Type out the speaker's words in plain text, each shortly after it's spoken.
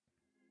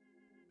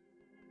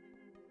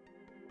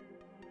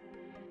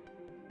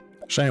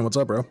Shane, what's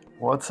up, bro?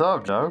 What's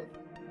up, Joe?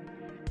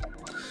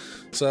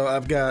 So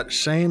I've got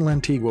Shane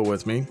Lantigua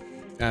with me,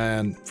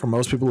 and for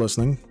most people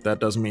listening,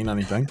 that doesn't mean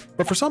anything.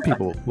 But for some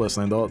people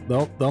listening,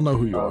 they'll know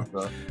who you are.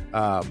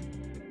 Okay.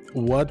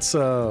 What's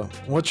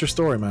your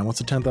story, man? What's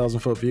a 10,000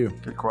 foot view?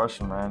 Good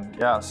question, man.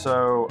 Yeah,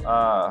 so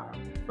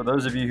for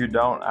those of you who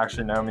don't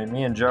actually know me,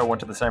 me and Joe went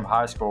to the same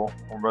high school.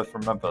 We're both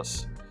from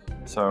Memphis.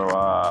 So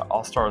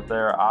I'll start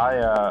there.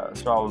 I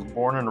was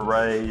born and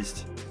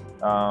raised.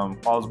 I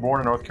was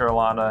born in North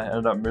Carolina,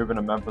 ended up moving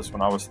to Memphis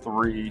when I was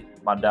 3.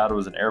 My dad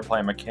was an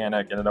airplane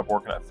mechanic, ended up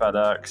working at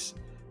FedEx.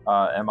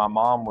 And my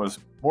mom was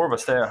more of a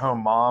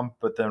stay-at-home mom,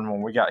 but then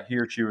when we got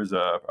here, she was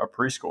a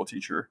preschool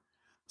teacher.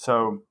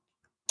 So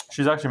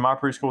she's actually my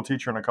preschool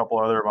teacher and a couple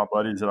other of my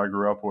buddies that I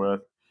grew up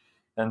with.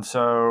 And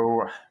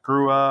so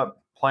grew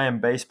up playing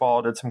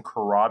baseball, did some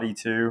karate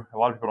too. A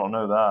lot of people don't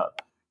know that.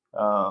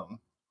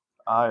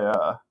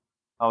 I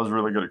was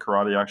really good at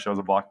karate. Actually, I was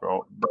a black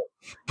belt.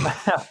 But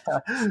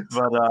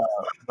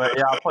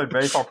yeah, I played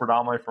baseball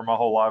predominantly for my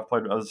whole life.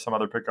 Played some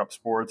other pickup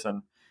sports,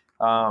 and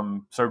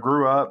so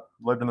grew up,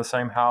 lived in the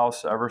same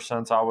house ever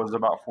since I was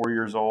about 4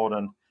 years old.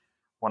 And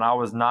when I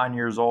was 9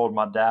 years old,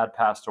 my dad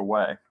passed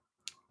away.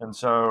 And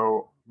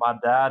so my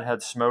dad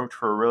had smoked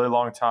for a really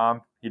long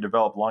time. He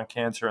developed lung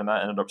cancer, and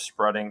that ended up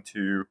spreading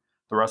to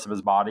the rest of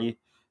his body.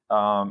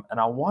 And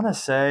I want to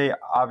say,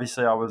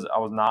 obviously, I was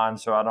 9,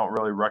 so I don't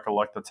really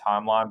recollect the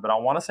timeline, but I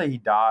want to say he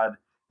died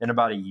in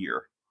about a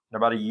year. In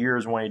about a year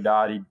is when he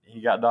died.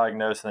 He got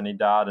diagnosed, and then he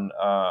died in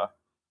I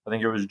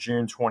think it was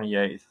June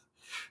 28th,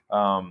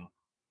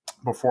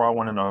 before I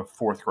went into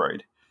 4th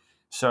grade.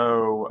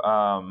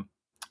 So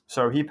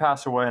so he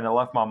passed away, and it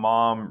left my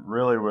mom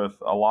really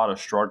with a lot of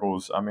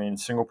struggles. I mean,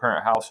 single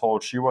parent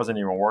household. She wasn't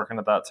even working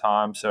at that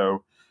time,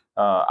 so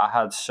I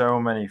had so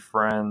many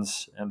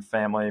friends and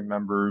family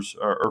members,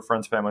 or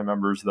friends, family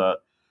members that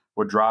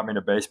would drive me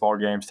to baseball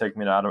games, take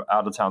me to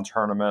out of town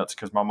tournaments,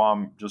 because my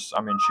mom just, I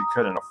mean, she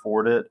couldn't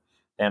afford it,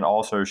 and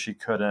also she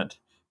couldn't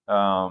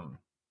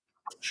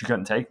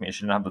take me.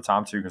 She didn't have the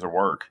time to because of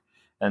work.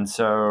 And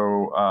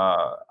so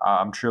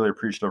I'm truly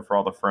appreciative for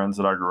all the friends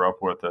that I grew up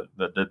with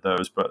that did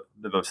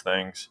those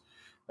things.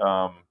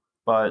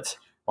 But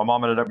my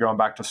mom ended up going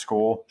back to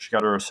school. She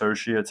got her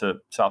associates at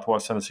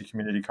Southwest Tennessee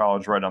Community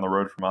College right down the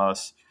road from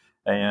us.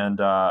 And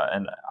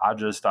I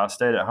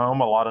stayed at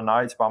home a lot of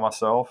nights by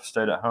myself.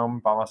 Stayed at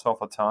home by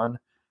myself a ton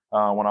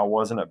when I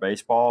wasn't at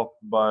baseball.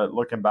 But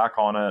looking back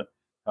on it,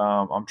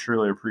 I'm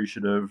truly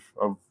appreciative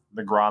of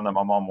the grind that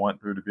my mom went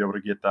through to be able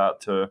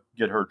to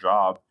get her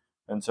job.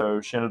 And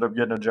so she ended up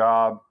getting a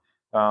job.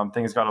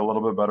 Things got a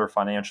little bit better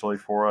financially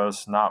for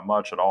us, not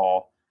much at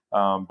all.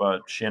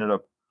 But she ended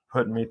up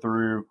putting me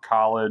through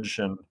college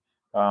and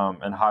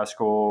high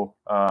school.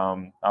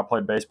 I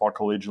played baseball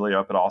collegiately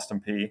up at Austin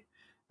P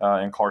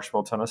in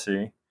Clarksville,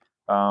 Tennessee.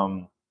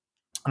 Um,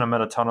 and I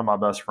met a ton of my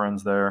best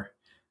friends there.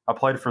 I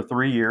played for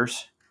 3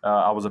 years.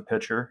 I was a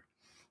pitcher.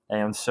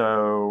 And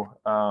so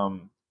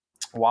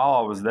while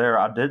I was there,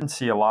 I didn't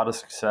see a lot of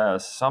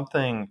success.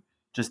 Something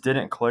just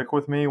didn't click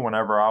with me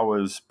whenever I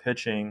was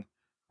pitching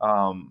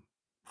um,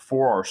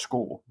 for our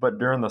school. But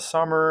during the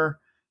summer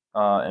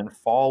and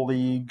fall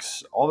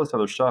leagues, all this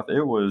other stuff,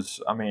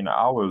 I mean,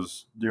 I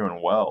was doing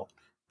well.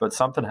 But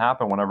something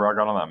happened whenever I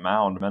got on that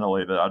mound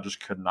mentally that I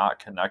just could not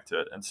connect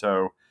it. And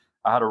so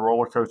I had a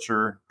roller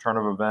coaster turn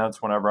of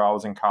events whenever I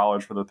was in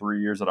college for the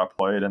 3 years that I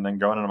played. And then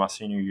going into my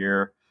senior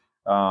year,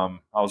 I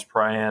was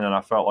praying, and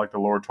I felt like the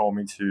Lord told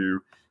me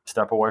to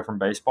step away from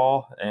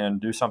baseball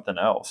and do something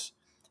else.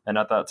 And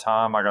at that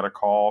time, I got a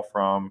call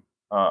from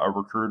a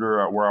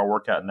recruiter at where I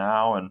work at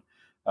now, and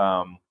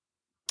um,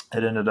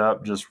 it ended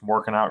up just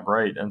working out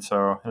great. And so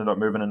I ended up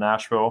moving to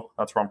Nashville.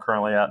 That's where I'm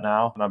currently at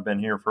now, and I've been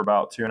here for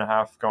about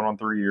 2.5, going on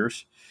 3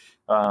 years.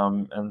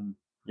 And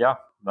yeah,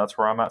 that's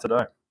where I'm at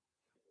today.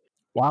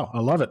 Wow, I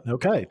love it.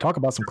 Okay, talk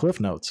about some cliff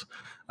notes.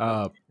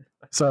 But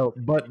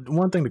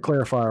one thing to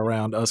clarify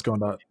around us going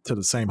to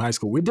the same high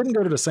school, we didn't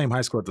go to the same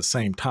high school at the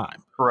same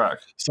time.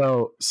 Correct.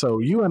 So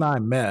you and I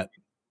met,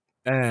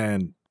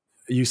 and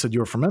you said you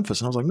were from Memphis,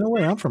 and I was like, no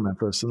way, I'm from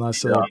Memphis. And I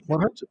said, Yeah.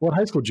 what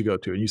high school did you go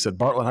to? And you said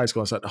Bartlett High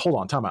School. I said, hold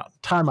on, time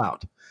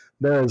out.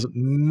 There is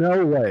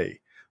no way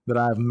that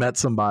I've met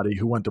somebody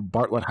who went to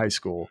Bartlett High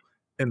School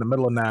in the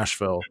middle of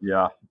Nashville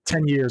Yeah.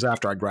 10 years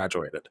after I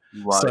graduated.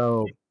 Right.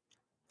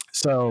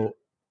 So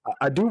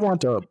I do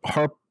want to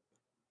harp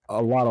a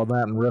lot on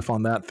that and riff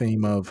on that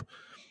theme of,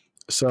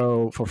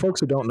 so for folks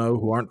who don't know,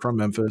 who aren't from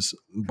Memphis,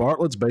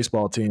 Bartlett's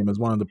baseball team is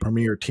one of the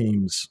premier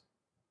teams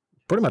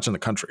pretty much in the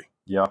country.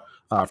 Yeah.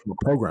 From a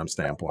program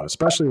standpoint,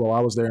 especially while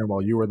I was there and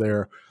while you were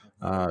there.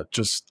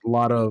 Just a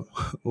lot of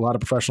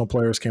professional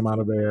players came out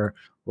of there,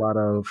 a lot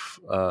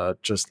of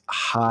just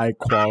high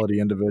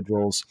quality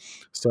individuals.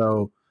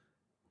 So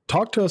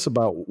talk to us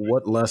about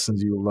what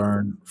lessons you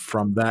learned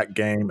from that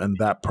game and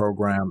that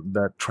program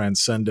that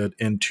transcended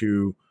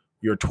into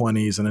your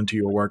 20s and into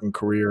your working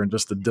career, and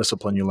just the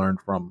discipline you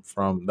learned from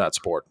that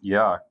sport.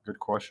 Yeah, good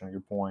question,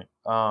 good point.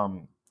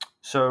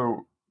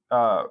 So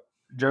uh,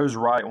 Joe's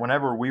right.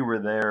 Whenever we were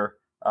there,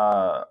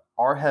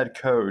 our head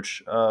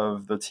coach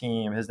of the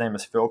team, his name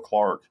is Phil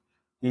Clark.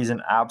 He's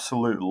an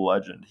absolute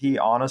legend. He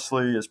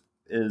honestly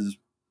is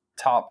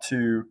top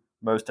two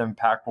most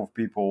impactful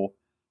people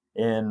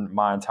in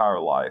my entire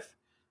life.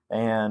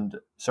 And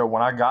so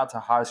when I got to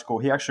high school,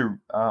 he actually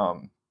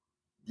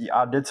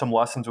I did some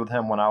lessons with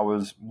him when I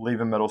was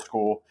leaving middle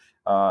school,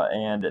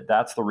 and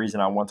that's the reason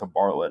I went to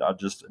Bartlett.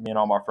 Me and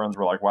all my friends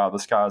were like, "Wow,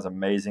 this guy is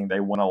amazing. They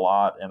win a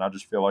lot, and I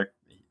just feel like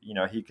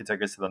he could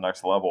take us to the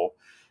next level."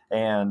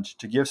 And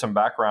to give some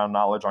background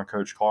knowledge on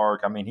Coach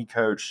Clark, I mean, he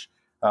coached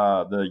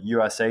the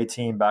USA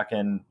team back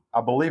in, I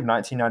believe,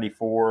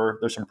 1994.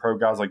 There's some pro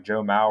guys like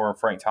Joe Mauer and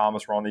Frank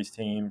Thomas were on these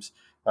teams,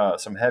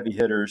 some heavy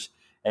hitters.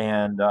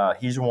 And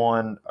he's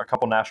won a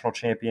couple national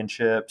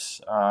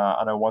championships.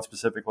 I know one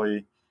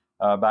specifically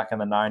back in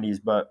the 90s.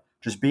 But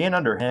just being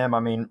under him, I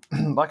mean,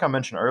 like I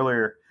mentioned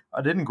earlier,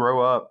 I didn't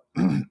grow up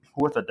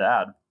with a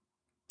dad.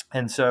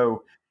 And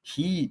so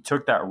he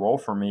took that role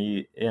for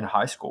me in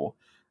high school.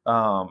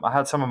 I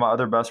had some of my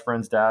other best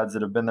friends' dads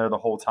that have been there the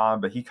whole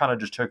time, but he kind of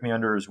just took me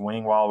under his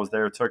wing while I was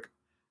there, took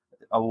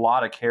a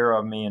lot of care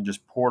of me and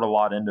just poured a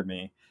lot into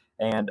me.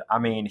 And I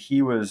mean,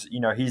 he's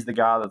the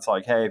guy that's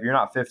like, hey, if you're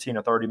not 15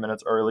 or 30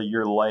 minutes early,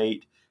 you're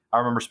late. I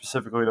remember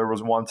specifically there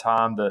was one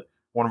time that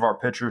one of our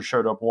pitchers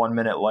showed up 1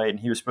 minute late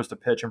and he was supposed to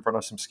pitch in front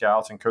of some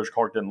scouts and Coach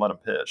Clark didn't let him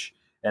pitch.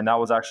 And that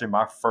was actually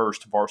my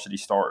first varsity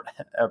start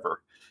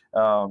ever.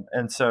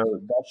 And so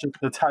that's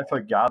just the type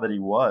of guy that he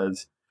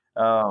was.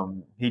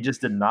 He just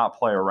did not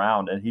play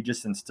around and he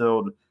just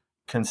instilled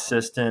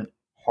consistent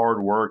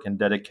hard work and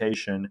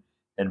dedication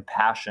and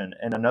passion.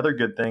 And another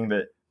good thing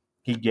that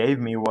he gave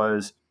me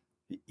was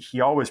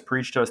he always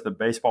preached to us that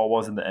baseball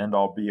wasn't the end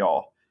all be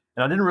all.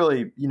 And I didn't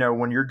really,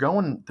 when you're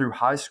going through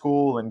high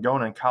school and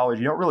going in college,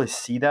 you don't really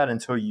see that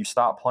until you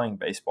stop playing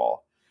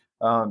baseball.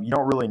 You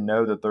don't really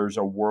know that there's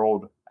a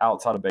world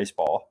outside of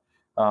baseball.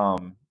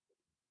 Um,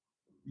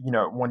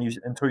 when you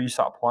until you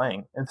stop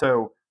playing. And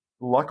so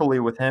luckily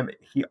with him,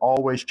 he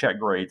always checked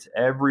grades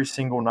every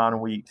single 9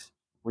 weeks.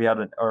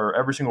 Or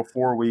every single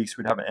 4 weeks,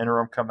 we'd have an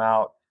interim come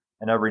out,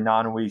 and every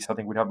 9 weeks, I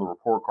think we'd have the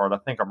report card. I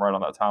think I'm right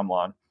on that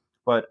timeline.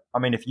 But I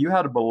mean, if you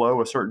had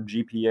below a certain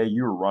GPA,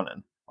 you were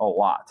running a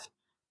lot.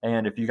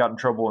 And if you got in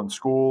trouble in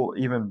school,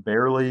 even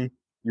barely,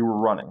 you were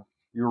running.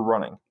 You were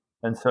running.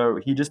 And so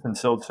he just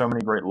instilled so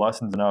many great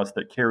lessons in us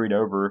that carried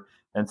over.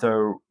 And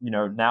so,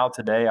 now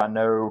today I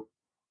know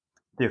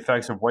the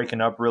effects of waking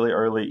up really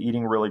early,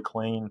 eating really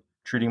clean,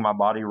 treating my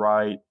body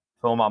right,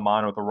 filling my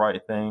mind with the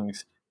right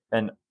things.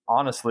 And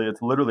honestly,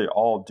 it's literally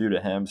all due to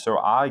him. So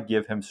I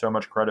give him so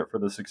much credit for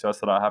the success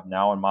that I have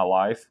now in my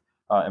life,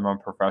 in my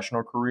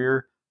professional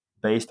career,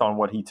 based on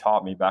what he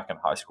taught me back in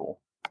high school.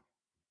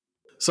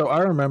 So I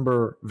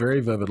remember very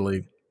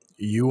vividly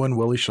you and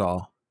Willie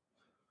Shaw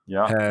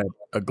had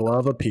a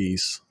glove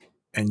apiece,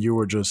 and you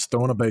were just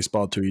throwing a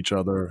baseball to each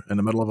other in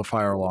the middle of a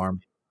fire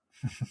alarm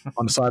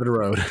on the side of the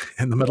road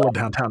in the middle of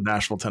downtown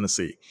Nashville,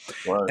 Tennessee.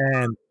 Right.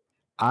 And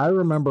I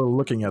remember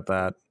looking at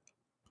that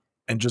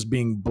and just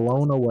being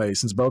blown away,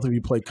 since both of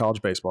you played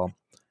college baseball,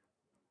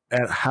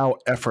 at how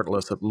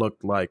effortless it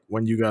looked like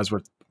when you guys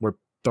were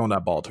throwing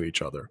that ball to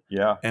each other.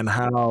 Yeah. And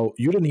how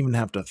you didn't even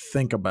have to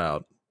think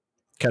about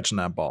catching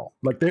that ball.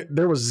 Like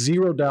there was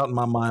zero doubt in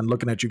my mind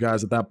looking at you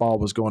guys that ball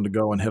was going to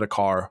go and hit a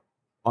car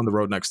on the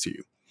road next to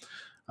you.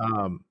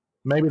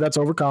 Maybe that's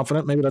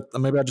overconfident.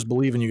 Maybe I just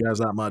believe in you guys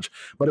that much.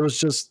 But it was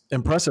just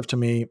impressive to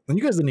me. And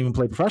you guys didn't even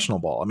play professional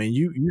ball. I mean,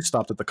 you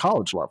stopped at the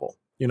college level.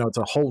 It's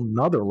a whole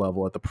nother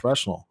level at the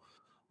professional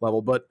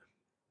level. But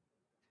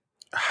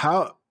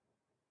how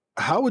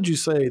would you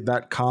say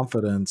that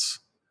confidence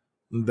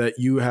that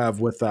you have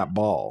with that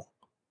ball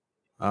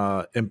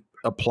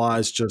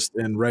applies just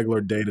in regular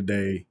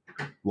day-to-day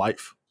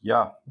life?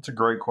 Yeah, it's a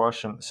great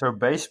question. So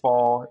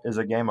baseball is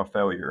a game of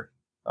failure.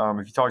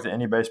 If you talk to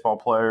any baseball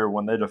player,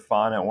 when they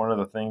define it, one of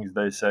the things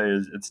they say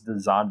is it's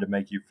designed to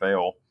make you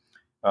fail.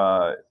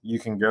 You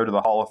can go to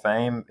the Hall of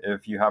Fame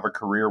if you have a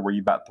career where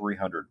you bat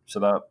 300. So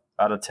that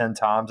out of 10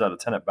 times, out of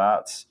 10 at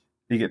bats,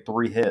 if you get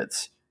 3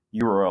 hits,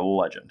 you are a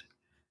legend.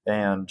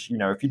 And,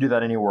 if you do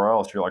that anywhere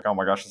else, you're like, oh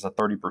my gosh, that's a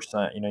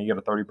 30%. You get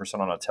a 30%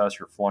 on a test,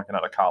 you're flunking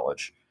out of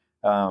college.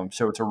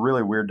 So it's a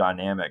really weird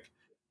dynamic.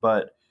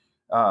 But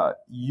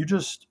you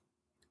just,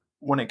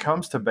 when it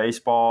comes to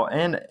baseball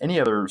and any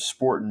other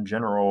sport in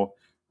general,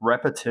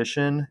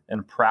 repetition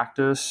and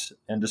practice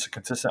and just a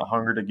consistent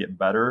hunger to get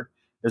better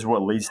is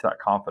what leads to that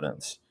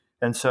confidence.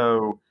 And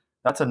so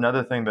that's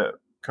another thing that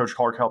Coach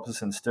Clark helped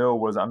us instill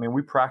was, I mean,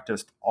 we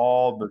practiced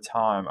all the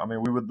time. I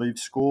mean, we would leave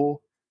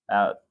school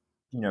at,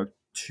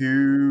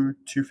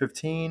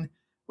 2:15.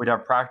 We'd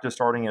have practice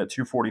starting at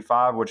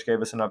 2:45, which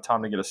gave us enough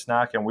time to get a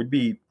snack. And we'd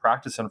be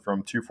practicing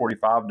from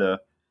 2:45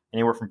 to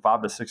anywhere from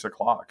 5 to 6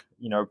 o'clock,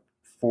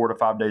 4 to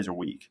 5 days a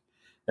week.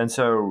 And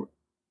so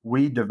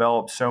we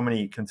developed so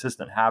many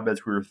consistent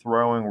habits. We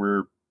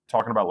were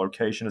talking about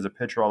location as a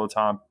pitcher all the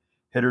time.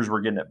 Hitters were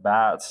getting at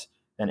bats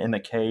and in the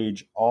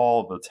cage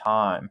all the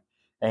time.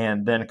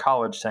 And then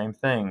college, same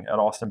thing at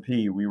Austin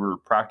Peay. We were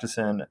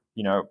practicing,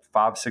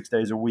 5, 6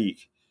 days a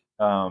week.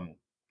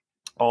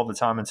 all the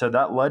time. And so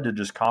that led to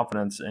just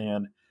confidence,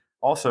 and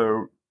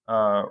also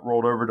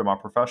rolled over to my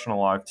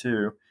professional life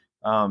too.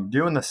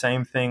 Doing the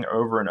same thing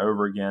over and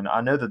over again.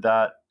 I know that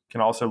that can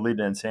also lead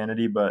to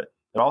insanity, but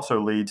it also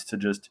leads to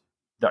just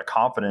that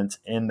confidence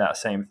in that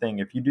same thing.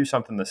 If you do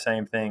something the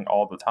same thing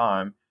all the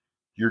time,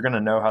 you're going to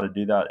know how to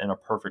do that in a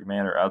perfect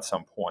manner at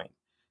some point.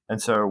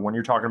 And so when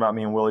you're talking about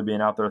me and Willie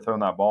being out there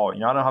throwing that ball,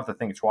 I don't have to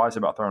think twice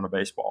about throwing a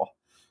baseball.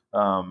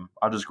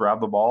 I just grab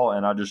the ball,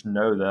 and I just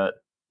know that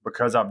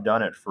because I've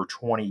done it for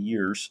 20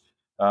 years,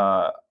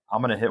 I'm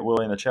going to hit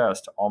Willie in the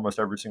chest almost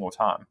every single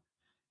time.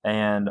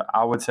 And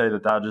I would say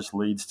that that just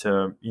leads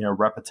to,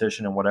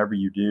 repetition in whatever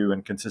you do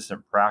and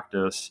consistent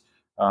practice,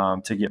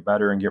 to get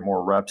better and get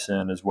more reps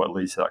in is what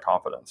leads to that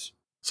confidence.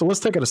 So let's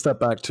take it a step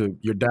back to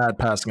your dad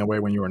passing away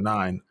when you were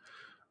 9.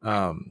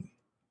 Um,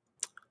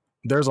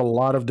 there's a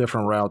lot of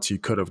different routes you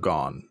could have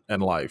gone in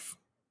life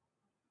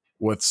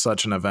with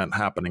such an event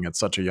happening at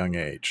such a young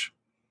age.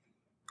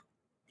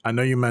 I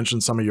know you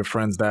mentioned some of your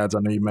friends' dads. I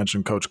know you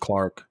mentioned Coach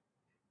Clark.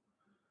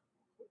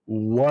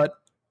 What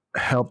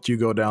helped you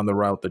go down the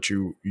route that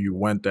you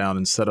went down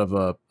instead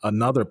of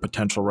another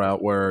potential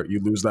route where you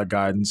lose that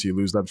guidance, you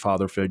lose that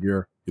father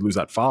figure, you lose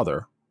that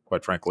father,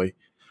 quite frankly,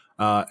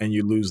 and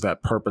you lose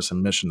that purpose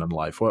and mission in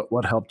life?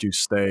 What helped you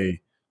stay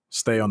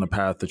on the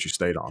path that you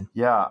stayed on?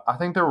 Yeah, I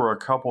think there were a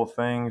couple of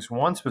things.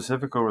 One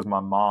specifically was my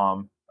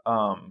mom.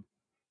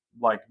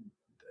 Like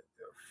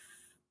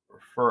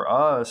for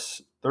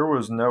us, there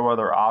was no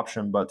other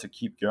option but to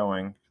keep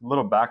going. A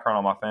little background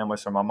on my family.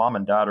 So my mom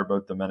and dad are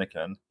both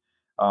Dominican.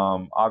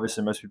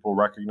 Obviously, most people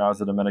recognize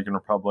the Dominican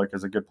Republic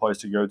as a good place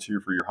to go to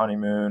for your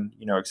honeymoon,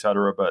 et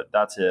cetera. But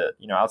that's it.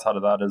 Outside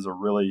of that is a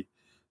really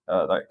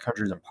that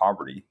country's in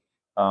poverty.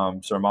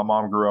 So my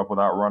mom grew up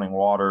without running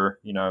water,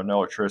 no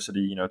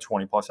electricity,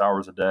 20 plus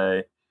hours a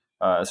day.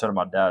 So did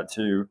my dad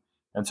too.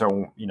 And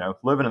so,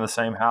 living in the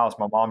same house,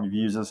 my mom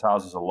views this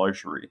house as a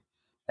luxury.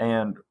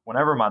 And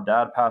whenever my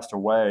dad passed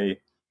away,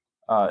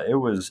 it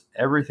was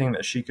everything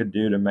that she could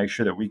do to make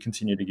sure that we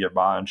continued to get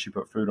by and she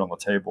put food on the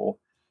table.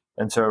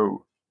 And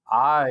so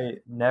I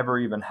never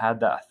even had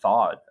that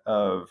thought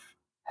of,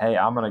 hey,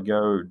 I'm going to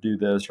go do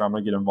this, or I'm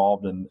going to get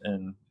involved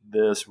in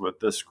this with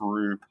this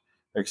group,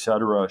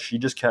 etc. She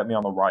just kept me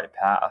on the right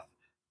path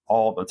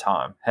all the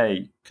time.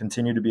 Hey,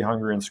 continue to be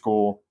hungry in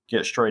school,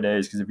 get straight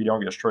A's, because if you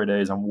don't get straight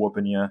A's, I'm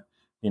whooping you.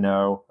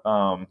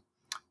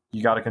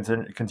 You got to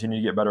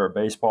continue to get better at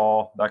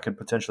baseball. That could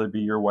potentially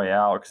be your way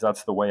out, because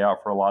that's the way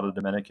out for a lot of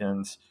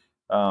Dominicans.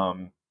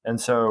 And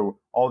so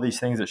all these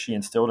things that she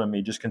instilled in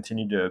me just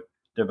continued to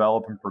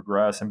develop and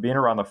progress. And being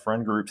around the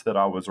friend groups that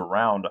I was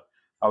around,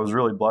 I was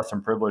really blessed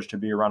and privileged to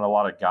be around a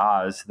lot of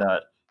guys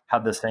that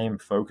had the same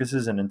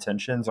focuses and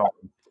intentions on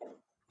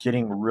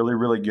getting really,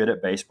 really good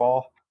at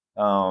baseball,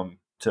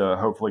 to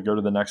hopefully go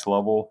to the next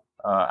level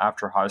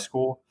after high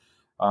school,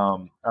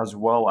 as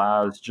well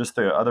as just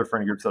the other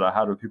friend groups that I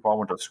had with people I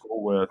went to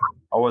school with.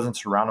 I wasn't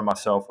surrounding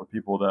myself with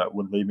people that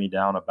would lead me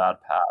down a bad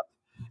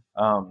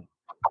path.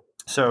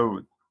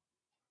 So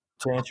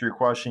to answer your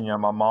question,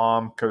 my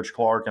mom, Coach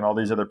Clark, and all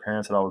these other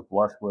parents that I was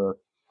blessed with,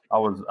 I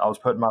was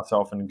putting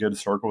myself in good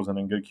circles and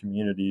in good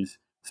communities,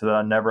 so that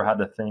I never had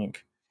to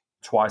think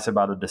twice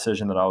about a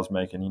decision that I was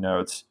making.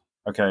 It's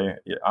okay.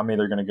 I'm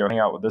either going to go hang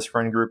out with this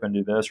friend group and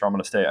do this, or I'm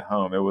going to stay at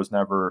home. It was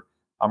never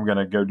I'm going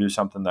to go do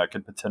something that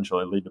could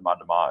potentially lead to my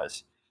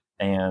demise,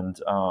 and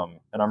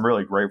I'm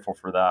really grateful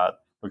for that,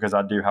 because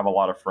I do have a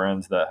lot of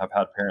friends that have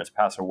had parents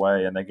pass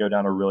away, and they go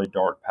down a really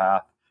dark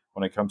path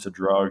when it comes to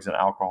drugs and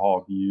alcohol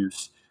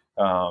abuse,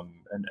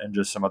 and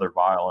just some other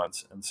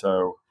violence. And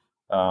so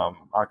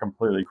I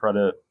completely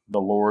credit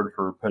the Lord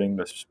for putting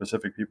the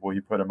specific people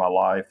He put in my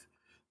life,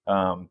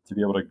 to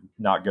be able to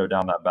not go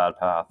down that bad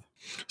path.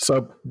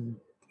 So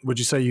would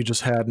you say you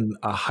just had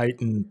a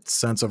heightened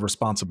sense of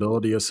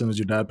responsibility as soon as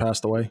your dad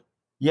passed away?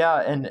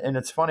 Yeah, and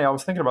it's funny. I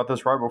was thinking about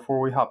this right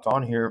before we hopped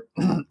on here.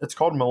 It's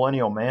called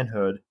millennial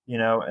manhood,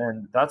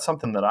 and that's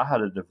something that I had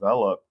to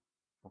develop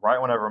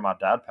right whenever my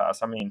dad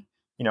passed. I mean,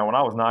 when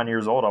I was 9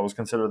 years old, I was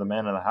considered the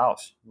man in the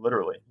house,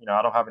 literally.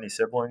 I don't have any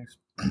siblings.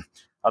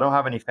 I don't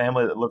have any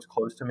family that lives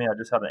close to me. I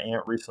just had an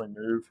aunt recently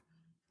move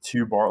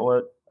to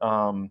Bartlett.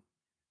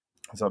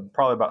 So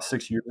probably about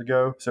 6 years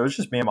ago. So it's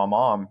just me and my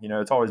mom.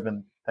 It's always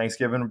been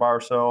Thanksgiving by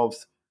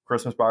ourselves,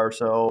 Christmas by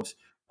ourselves.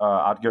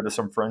 I'd go to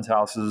some friends'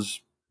 houses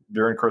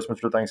during Christmas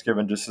or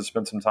Thanksgiving just to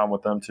spend some time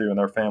with them too and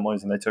their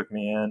families, and they took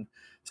me in.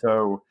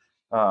 So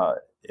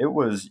it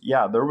was,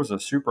 yeah, there was a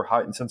super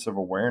heightened sense of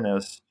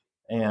awareness,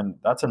 and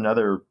that's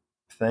another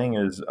thing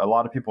is a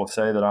lot of people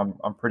say that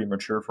I'm pretty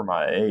mature for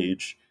my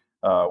age,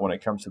 when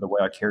it comes to the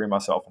way I carry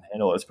myself and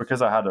handle it. It's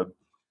because I had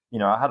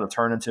to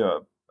turn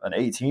into an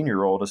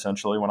 18-year-old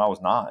essentially when I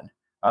was 9.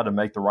 I had to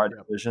make the right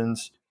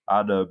decisions. I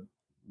had to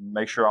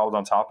make sure I was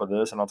on top of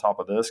this and on top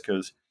of this,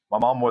 because my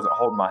mom wasn't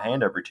holding my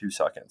hand every 2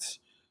 seconds.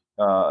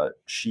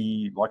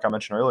 She, like I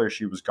mentioned earlier,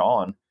 she was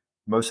gone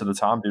most of the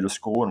time due to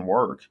school and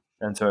work.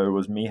 And so it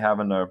was me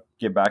having to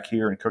get back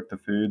here and cook the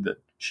food that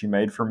she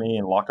made for me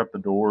and lock up the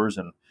doors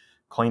and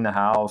clean the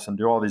house and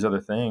do all these other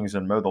things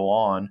and mow the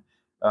lawn.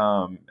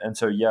 And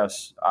so,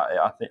 yes,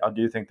 I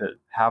do think that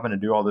having to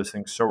do all those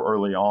things so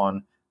early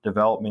on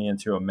developed me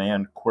into a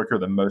man quicker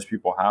than most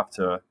people have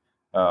to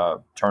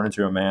turn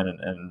into a man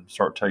and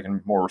start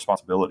taking more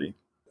responsibility.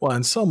 Well,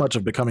 and so much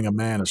of becoming a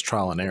man is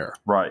trial and error,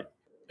 Right.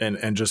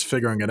 and just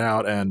figuring it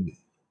out, and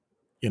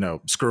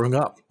screwing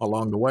up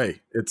along the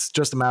way. It's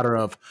just a matter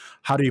of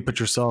how do you put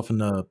yourself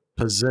in a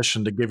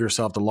position to give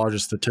yourself the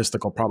largest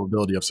statistical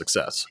probability of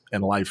success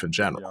in life in Yeah.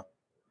 general.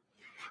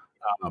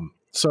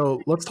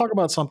 So let's talk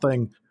about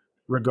something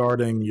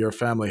regarding your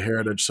family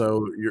heritage.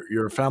 So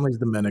your family's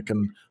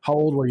Dominican. How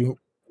old were you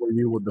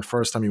with the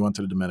first time you went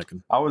to the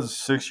Dominican? I was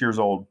 6 years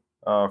old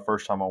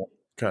first time I went.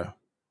 Okay.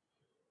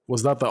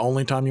 Was that the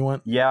only time you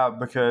went? Yeah,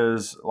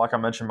 because like I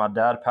mentioned, my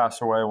dad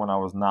passed away when I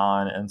was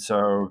 9, and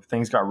so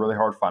things got really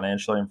hard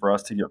financially. And for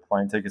us to get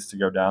plane tickets to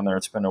go down there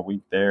and spend a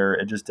week there,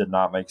 it just did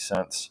not make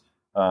sense.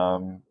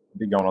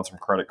 Be going on some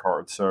credit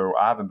cards, so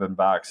I haven't been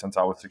back since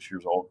I was 6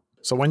 years old.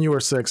 So when you were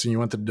 6 and you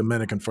went to the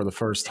Dominican for the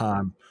first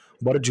time,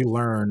 what did you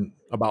learn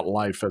about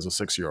life as a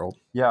 6-year-old?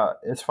 Yeah,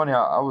 it's funny.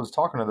 I was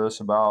talking to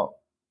this about.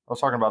 I was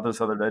talking about this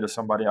the other day to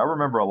somebody. I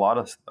remember a lot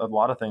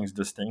of things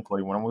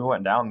distinctly. When we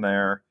went down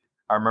there,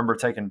 I remember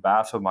taking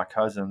baths with my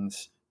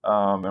cousins,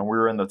 and we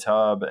were in the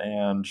tub,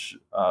 and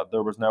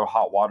there was no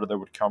hot water that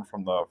would come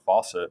from the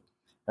faucet,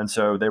 and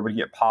so they would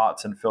get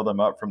pots and fill them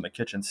up from the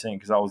kitchen sink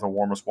because that was the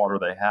warmest water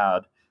they had,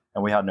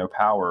 and we had no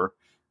power,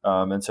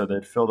 and so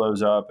they'd fill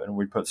those up, and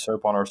we'd put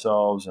soap on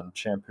ourselves and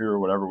shampoo or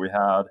whatever we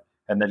had,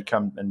 and they'd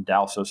come and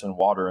douse us in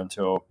water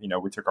until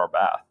we took our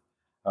bath,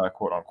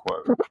 quote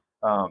unquote.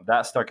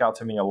 That stuck out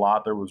to me a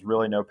lot. There was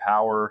really no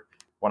power.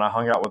 When I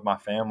hung out with my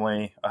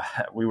family,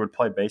 we would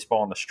play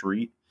baseball on the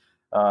street.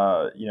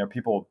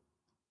 People.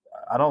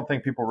 I don't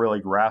think people really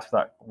grasp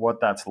that what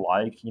that's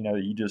like.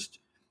 You just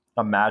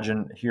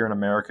imagine here in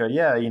America.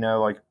 Yeah,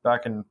 like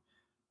back in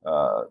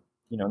uh,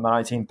 the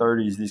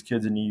 1930s, these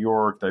kids in New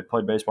York, they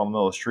played baseball in the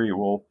middle of the street.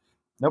 Well,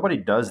 nobody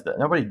does that.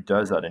 Nobody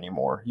does that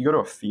anymore. You go to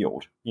a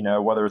field,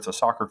 whether it's a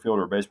soccer field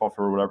or a baseball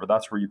field or whatever,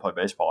 that's where you play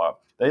baseball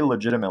at.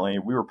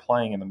 We were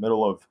playing in the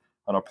middle of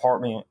an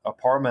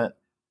apartment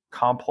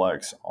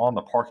complex on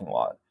the parking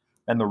lot.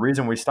 And the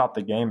reason we stopped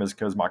the game is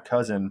because my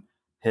cousin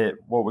hit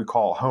what we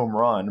call a home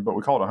run, but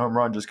we call it a home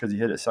run just because he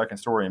hit it second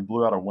story and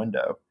blew out a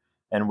window.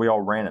 And we all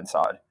ran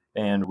inside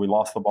and we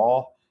lost the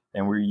ball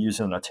and we were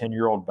using a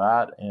 10-year-old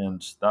bat,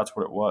 and that's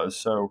what it was.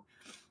 So,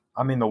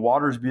 I mean, the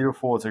water's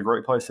beautiful. It's a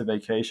great place to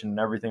vacation and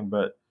everything,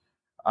 but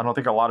I don't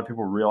think a lot of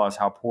people realize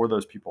how poor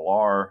those people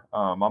are.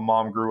 My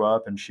mom grew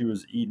up and she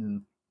was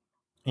eating,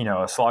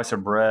 a slice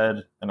of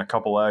bread and a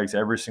couple eggs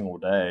every single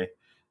day,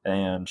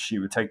 and she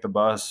would take the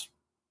bus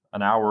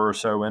an hour or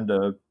so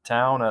into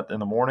town in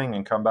the morning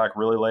and come back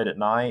really late at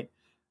night,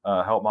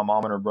 help my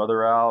mom and her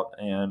brother out.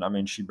 And I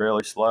mean, she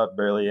barely slept,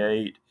 barely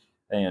ate,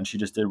 and she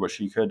just did what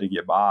she could to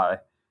get by.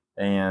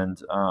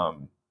 And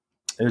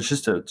it's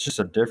just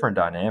a different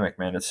dynamic,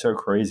 man. It's so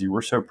crazy.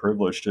 We're so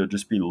privileged to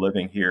just be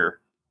living here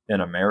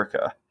in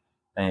America,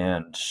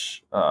 and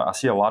I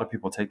see a lot of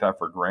people take that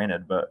for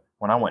granted. But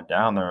when I went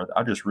down there,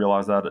 I just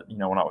realized that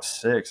when I was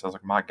 6, I was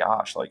like, my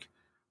gosh, like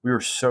we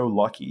were so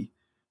lucky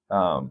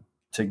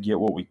to get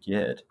what we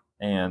get,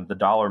 and the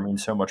dollar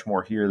means so much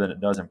more here than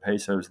it does in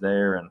pesos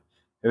there, and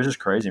it was just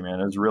crazy, man.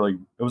 It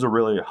was a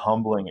really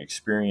humbling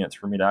experience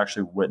for me to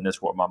actually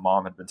witness what my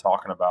mom had been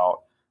talking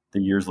about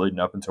the years leading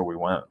up until we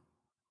went.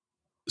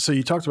 So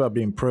you talked about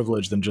being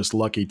privileged and just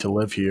lucky to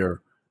live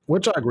here,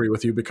 which I agree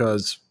with you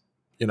because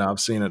I've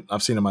seen it.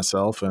 I've seen it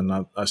myself,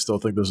 and I still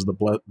think this is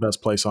the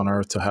best place on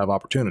earth to have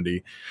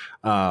opportunity,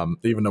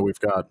 even though we've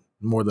got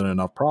more than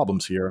enough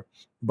problems here.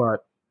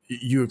 But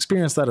you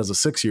experience that as a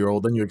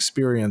 6-year-old, then you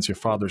experience your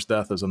father's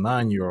death as a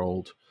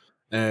 9-year-old,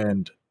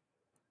 and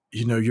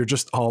you're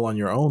just all on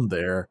your own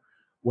there.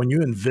 When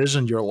you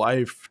envisioned your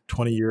life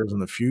 20 years in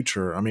the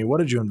future, I mean, what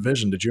did you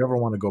envision? Did you ever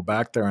want to go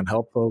back there and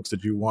help folks?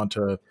 Did you want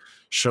to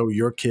show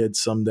your kids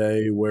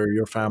someday where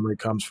your family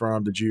comes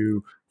from? Did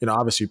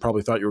obviously you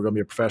probably thought you were going to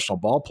be a professional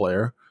ball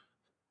player.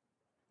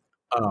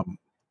 Um,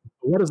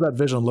 what does that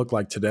vision look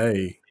like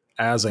today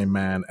as a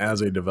man,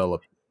 as a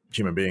developed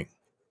human being?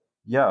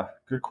 Yeah,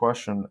 good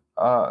question.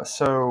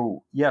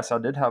 So yes, I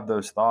did have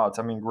those thoughts.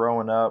 I mean,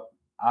 growing up,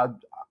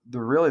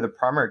 the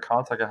primary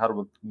contact I had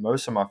with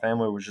most of my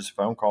family was just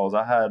phone calls.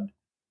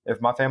 If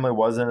my family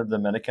wasn't in the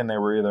Dominican, they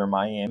were either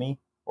Miami,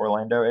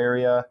 Orlando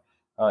area,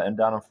 and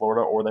down in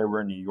Florida, or they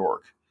were in New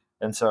York.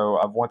 And so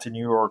I've went to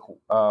New York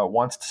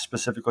once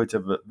specifically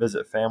to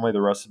visit family.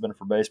 The rest has been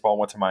for baseball.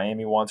 Went to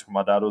Miami once when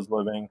my dad was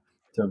living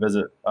to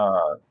visit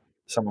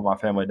some of my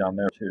family down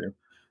there too.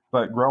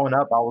 But growing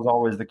up, I was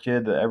always the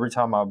kid that every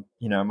time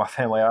my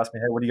family asked me,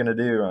 "Hey, what are you going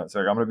to do?" And it's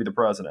like, "I'm going to be the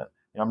president.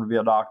 I'm going to be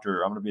a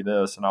doctor. I'm going to be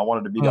this." And I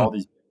wanted to be Mm. all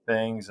these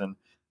things. And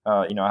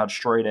I had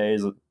straight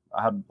A's.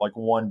 I had like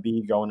one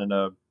B going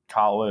into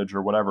college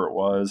or whatever it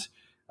was.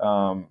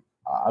 Um,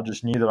 I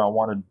just knew that I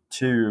wanted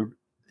to,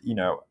 you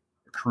know,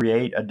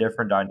 create a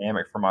different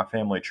dynamic for my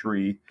family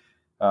tree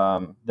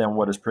than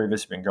what has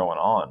previously been going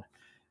on.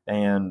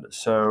 And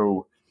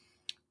so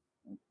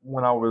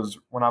when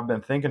I've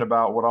been thinking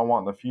about what I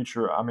want in the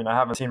future, I mean, I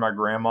haven't seen my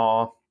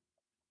grandma.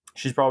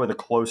 She's probably the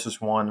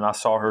closest one, and I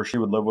saw her. She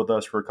would live with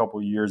us for a couple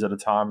of years at a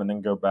time, and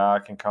then go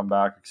back and come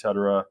back,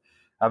 etc.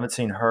 I haven't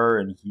seen her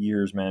in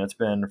years, man. It's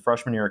been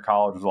freshman year of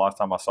college was the last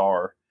time I saw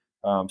her.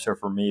 So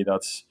for me,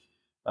 that's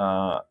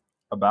uh,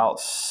 about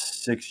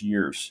 6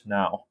 years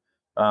now,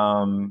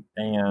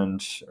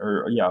 and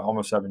or yeah,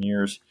 almost 7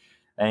 years.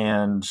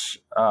 And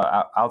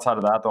outside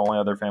of that, the only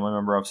other family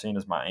member I've seen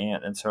is my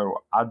aunt. And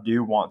so I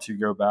do want to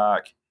go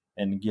back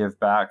and give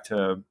back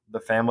to the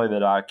family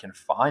that I can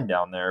find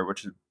down there,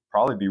 which is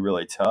probably be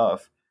really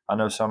tough. I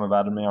know some have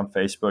added me on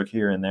Facebook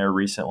here and there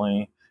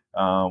recently,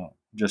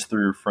 just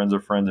through friends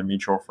of friends and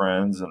mutual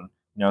friends, and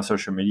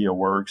social media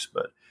works.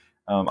 But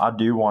I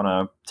do want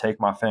to take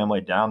my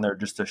family down there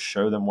just to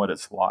show them what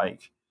it's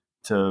like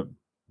to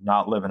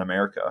not live in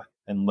America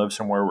and live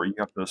somewhere where you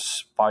have to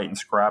fight and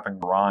scrap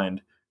and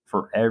grind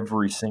for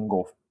every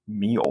single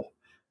meal.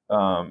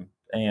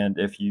 And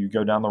if you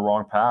go down the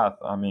wrong path,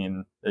 I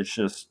mean, it's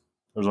just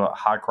there's a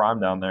high crime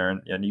down there,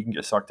 and you can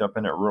get sucked up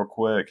in it real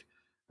quick,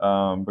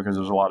 because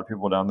there's a lot of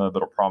people down there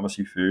that'll promise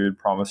you food,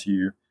 promise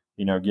you,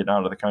 getting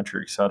out of the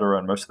country, et cetera.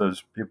 And most of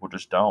those people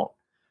just don't.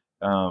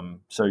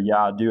 So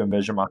yeah, I do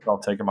envision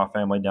myself taking my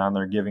family down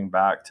there, giving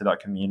back to that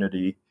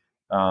community,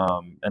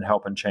 and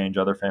helping change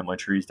other family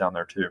trees down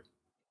there too.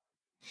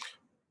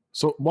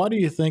 So why do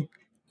you think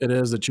it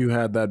is that you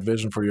had that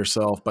vision for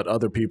yourself, but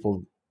other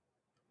people,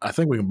 I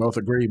think we can both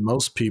agree,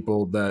 most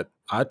people that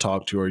I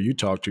talk to or you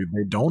talk to,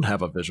 they don't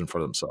have a vision for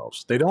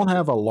themselves. They don't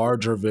have a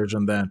larger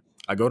vision than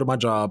I go to my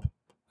job,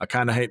 I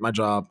kind of hate my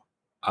job,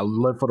 I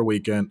live for the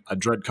weekend, I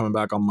dread coming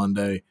back on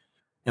Monday,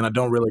 and I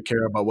don't really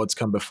care about what's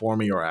come before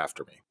me or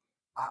after me.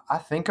 I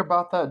think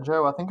about that,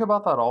 Joe. I think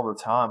about that all the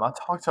time. I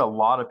talk to a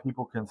lot of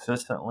people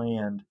consistently,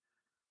 and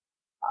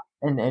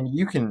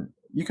you can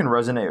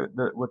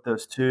resonate with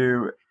this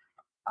too.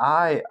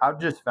 I've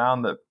just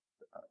found that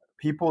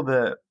people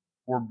that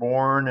were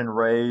born and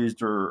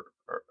raised or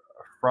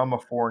from a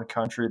foreign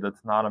country that's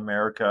not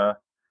America,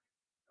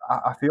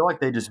 I feel like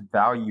they just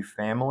value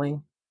family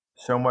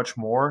so much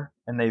more,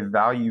 and they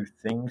value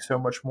things so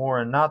much more.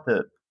 And not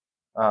that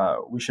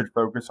we should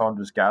focus on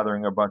just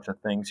gathering a bunch of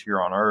things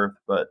here on Earth,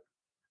 but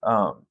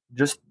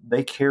just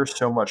they care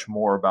so much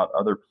more about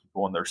other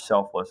people, and they're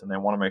selfless, and they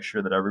want to make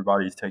sure that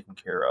everybody's taken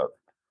care of.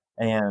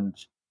 And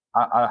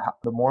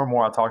the more and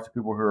more I talk to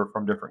people who are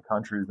from different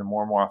countries, the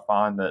more and more I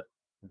find that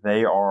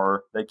they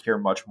care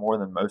much more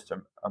than most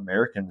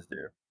Americans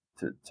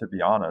do, to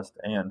be honest.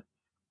 And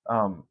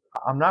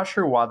I'm not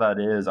sure why that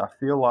is. I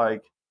feel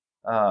like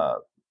uh,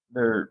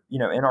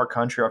 in our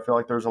country, I feel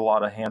like there's a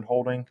lot of hand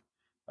holding.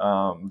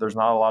 There's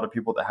not a lot of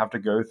people that have to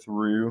go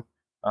through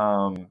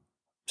um,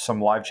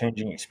 some life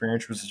changing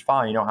experience, which is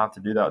fine. You don't have to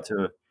do that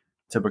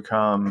to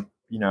become,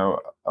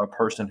 a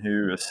person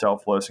who is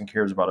selfless and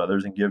cares about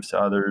others and gives to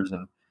others,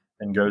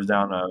 and goes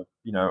down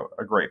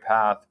a great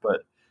path.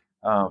 But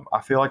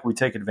I feel like we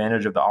take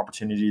advantage of the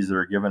opportunities that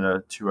are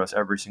given to us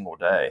every single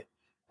day.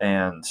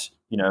 And,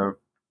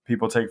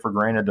 people take for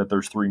granted that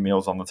there's 3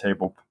 meals on the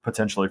table,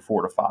 potentially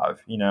 4 to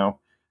 5.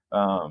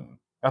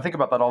 I think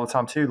about that all the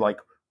time too. Like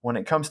when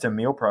it comes to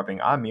meal prepping,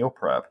 I meal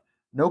prep.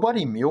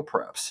 Nobody meal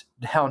preps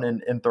down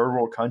in third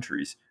world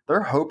countries.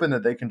 They're hoping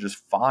that they can just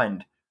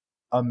find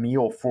a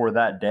meal for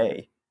that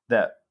day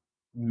that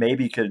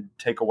maybe could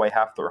take away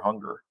half their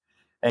hunger.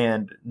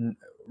 And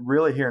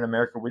really, here in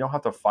America, we don't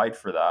have to fight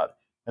for that.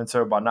 And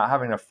so, by not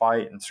having to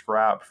fight and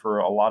scrap for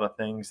a lot of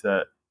things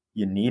that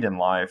you need in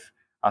life,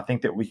 I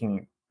think that we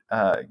can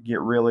get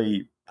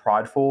really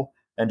prideful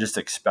and just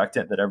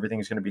expectant that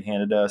everything's going to be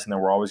handed to us and that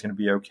we're always going to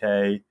be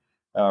okay,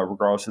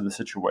 regardless of the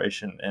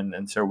situation.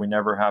 And so, we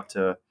never have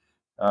to.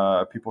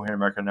 People here in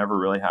America never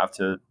really have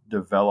to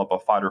develop a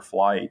fight or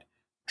flight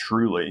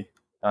truly,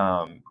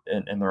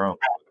 in their own.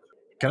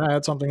 Can I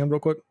add something in real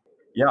quick?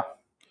 Yeah.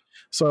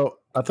 So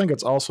I think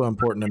it's also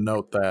important to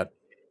note that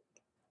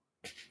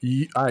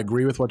I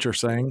agree with what you're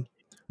saying,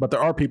 but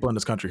there are people in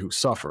this country who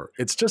suffer.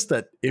 It's just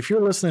that if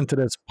you're listening to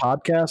this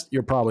podcast,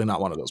 you're probably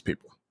not one of those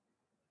people.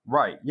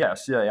 Right.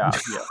 Yes. Yeah.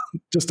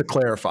 Just to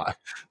clarify,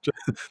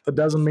 that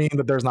doesn't mean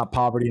that there's not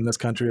poverty in this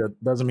country.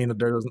 That doesn't mean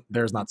that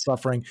there's not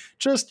suffering.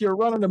 Just you're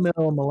running a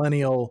mill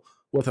millennial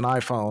with an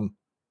iPhone.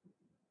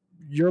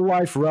 Your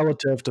life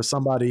relative to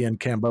somebody in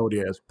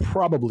Cambodia is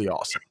probably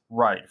awesome.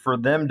 Right. For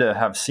them to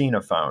have seen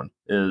a phone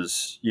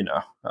is,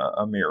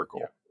 a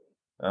miracle.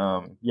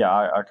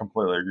 I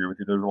completely agree with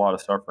you. There's a lot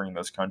of suffering in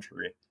this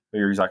country, but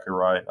you're exactly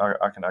right.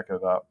 I can echo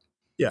that.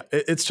 Yeah,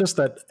 it's just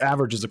that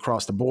averages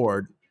across the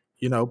board.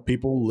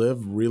 People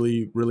live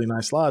really, really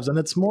nice lives. And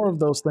it's more of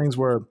those things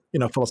where,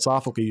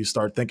 philosophically, you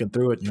start thinking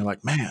through it and you're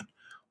like, man,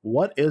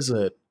 what is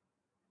it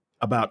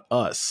about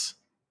us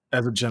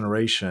as a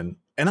generation?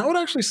 And I would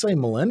actually say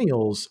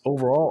millennials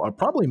overall are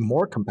probably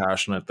more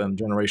compassionate than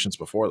generations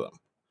before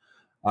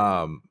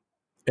them,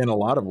 in a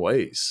lot of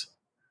ways.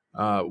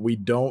 We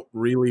don't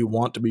really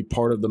want to be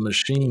part of the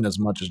machine as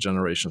much as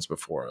generations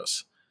before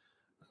us.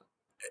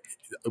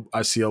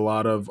 I see a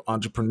lot of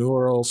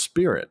entrepreneurial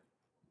spirit.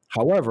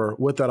 However,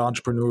 with that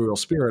entrepreneurial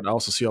spirit, I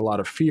also see a lot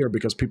of fear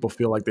because people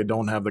feel like they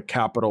don't have the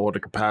capital or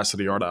the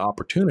capacity or the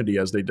opportunity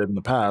as they did in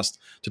the past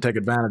to take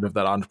advantage of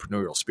that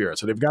entrepreneurial spirit.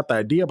 So they've got the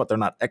idea, but they're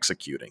not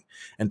executing.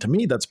 And to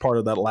me, that's part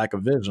of that lack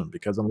of vision,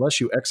 because unless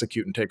you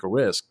execute and take a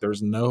risk,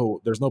 there's no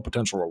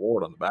potential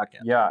reward on the back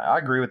end. Yeah, I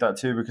agree with that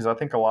too, because I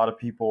think a lot of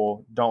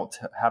people don't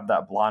have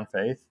that blind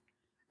faith.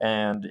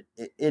 And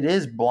it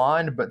is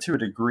blind, but to a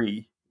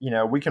degree.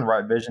 We can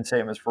write vision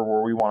statements for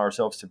where we want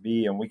ourselves to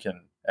be, and we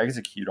can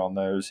execute on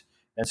those.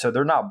 And so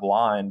they're not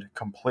blind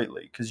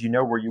completely, because you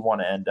know where you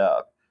want to end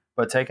up.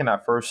 But taking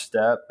that first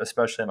step,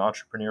 especially an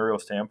entrepreneurial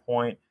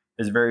standpoint,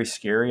 is very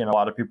scary. And a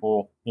lot of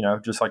people,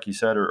 just like you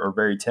said, are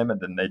very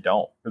timid, and they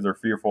don't, because they're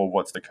fearful of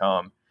what's to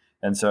come.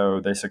 And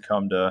so they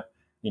succumb to,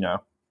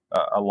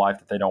 a life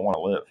that they don't want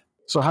to live.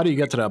 So how do you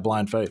get to that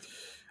blind faith?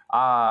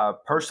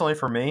 Personally,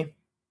 for me,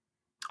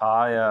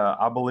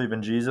 I believe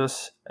in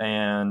Jesus,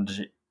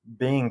 and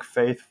being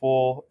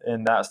faithful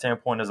in that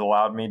standpoint has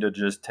allowed me to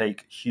just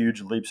take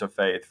huge leaps of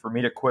faith. For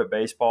me to quit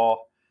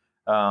baseball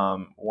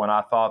when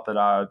I thought that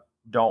I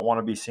don't want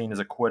to be seen as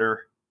a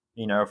quitter,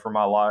 for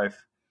my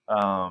life,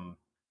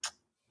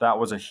 that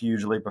was a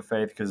huge leap of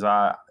faith, because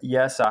I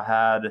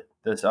had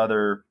this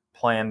other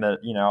plan that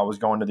I was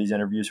going to these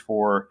interviews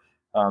for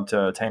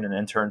to attain an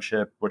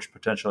internship, which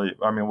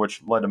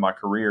led to my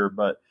career,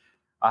 but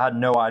I had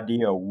no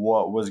idea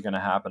what was going to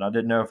happen. I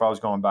didn't know if I was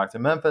going back to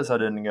Memphis. I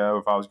didn't know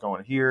if I was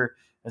going here.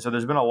 And so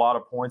there's been a lot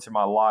of points in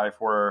my life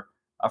where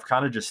I've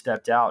kind of just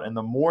stepped out. And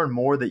the more and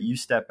more that you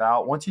step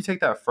out, once you take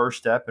that first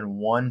step in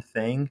one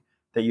thing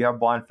that you have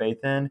blind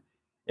faith in,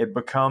 it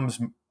becomes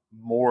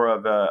more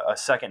of a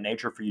second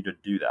nature for you to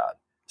do that.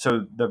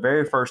 So the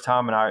very first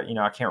time, and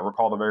I can't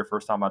recall the very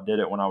first time I did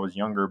it when I was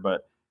younger,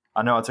 but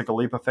I know I took a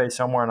leap of faith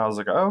somewhere, and I was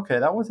like, oh, okay,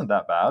 that wasn't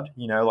that bad.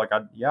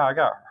 I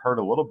got hurt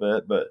a little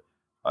bit, but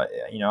I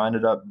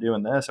ended up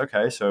doing this.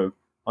 Okay, so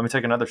let me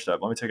take another step.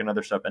 Let me take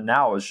another step. And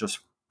now it's just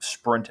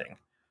sprinting.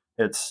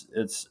 It's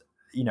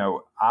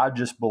I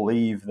just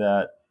believe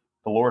that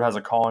the Lord has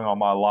a calling on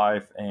my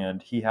life,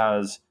 and He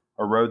has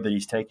a road that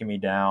He's taking me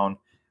down.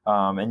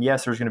 And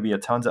yes, there's going to be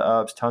tons of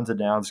ups, tons of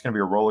downs. It's going to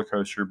be a roller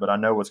coaster, but I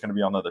know what's going to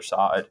be on the other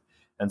side.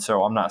 And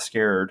so I'm not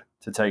scared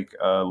to take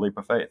a leap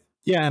of faith.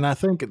 Yeah, and I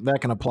think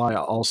that can apply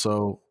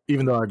also,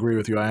 even though I agree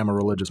with you, I am a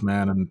religious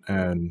man,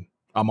 and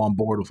I'm on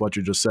board with what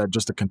you just said,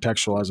 just to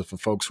contextualize it for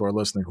folks who are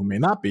listening who may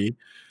not be.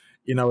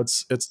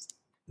 It's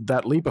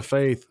that leap of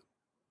faith.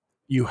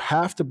 You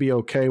have to be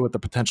okay with the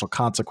potential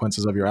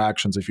consequences of your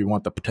actions if you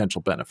want the potential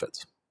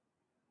benefits.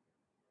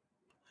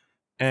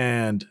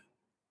 And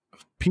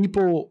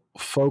people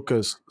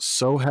focus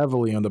so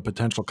heavily on the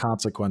potential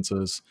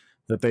consequences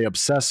that they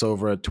obsess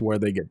over it to where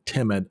they get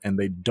timid and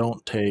they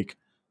don't take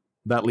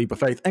that leap of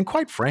faith. And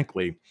quite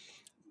frankly,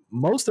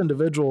 most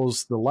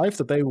individuals, the life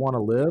that they want to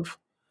live,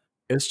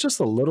 it's just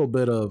a little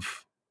bit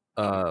of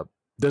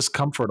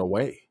discomfort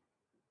away.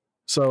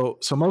 So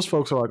most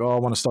folks are like, oh, I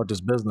want to start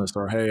this business,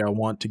 or hey, I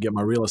want to get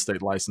my real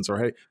estate license, or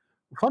hey,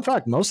 fun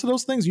fact, most of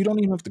those things you don't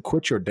even have to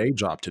quit your day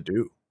job to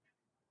do.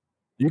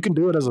 You can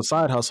do it as a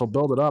side hustle,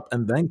 build it up,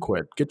 and then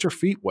quit. Get your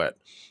feet wet.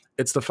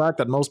 It's the fact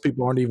that most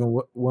people aren't even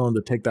willing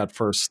to take that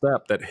first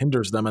step that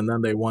hinders them, and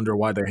then they wonder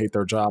why they hate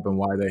their job and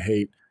why they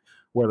hate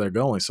where they're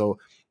going. So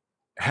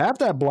have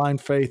that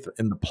blind faith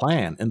in the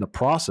plan, in the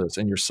process,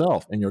 in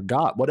yourself, in your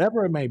God,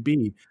 whatever it may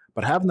be.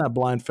 But having that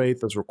blind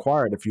faith is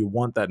required if you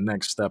want that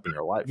next step in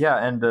your life. Yeah,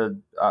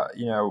 and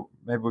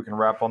maybe we can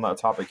wrap on that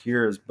topic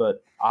here.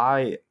 But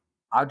I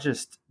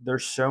just,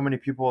 there's so many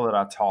people that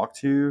I talk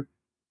to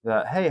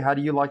that, hey, how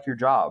do you like your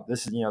job?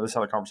 This is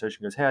how the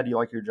conversation goes. Hey, how do you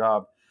like your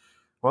job?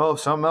 Well, if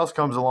something else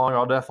comes along,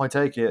 I'll definitely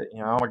take it.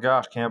 Oh my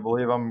gosh, can't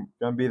believe I'm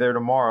gonna be there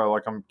tomorrow.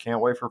 Like,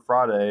 can't wait for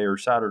Friday or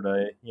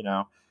Saturday.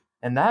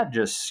 And that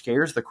just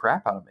scares the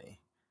crap out of me.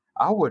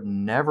 I would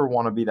never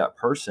want to be that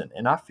person.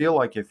 And I feel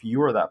like if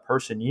you are that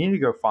person, you need to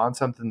go find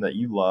something that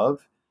you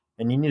love,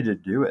 and you need to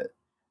do it.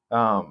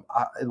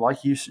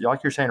 Like you're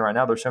saying right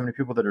now, there's so many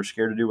people that are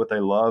scared to do what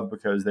they love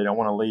because they don't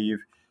want to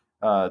leave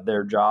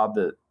their job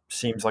that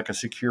seems like a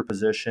secure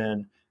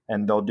position,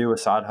 and they'll do a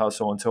side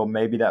hustle until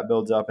maybe that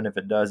builds up. And if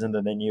it doesn't,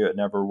 then they knew it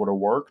never would have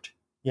worked,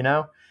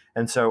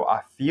 And so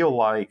I feel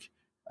like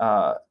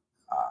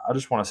I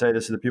just want to say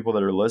this to the people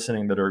that are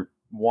listening that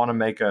want to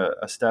make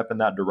a step in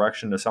that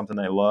direction to something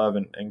they love,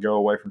 and go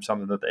away from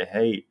something that they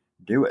hate.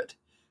 Do it.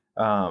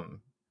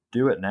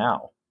 Do it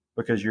now,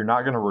 because you're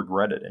not going to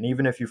regret it. And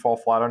even if you fall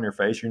flat on your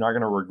face, you're not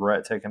going to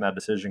regret taking that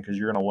decision, because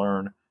you're going to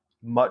learn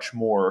much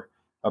more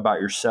about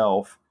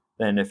yourself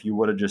than if you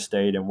would have just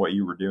stayed in what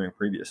you were doing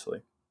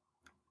previously.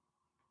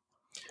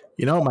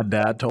 You know what my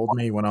dad told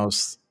me when I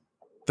was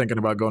thinking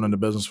about going into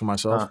business for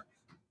myself?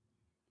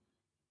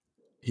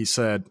 He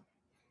said,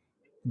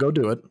 go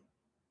do it.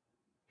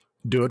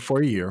 Do it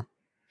for a year.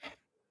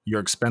 Your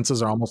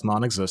expenses are almost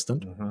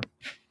non-existent. Mm-hmm.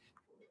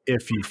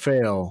 If you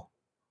fail,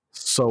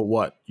 so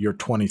what? You're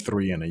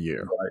 23 in a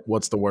year. Right.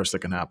 What's the worst that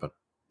can happen?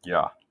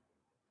 Yeah.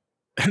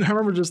 And I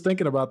remember just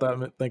thinking about that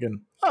and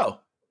thinking, oh,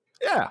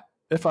 yeah,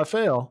 if I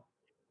fail,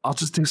 I'll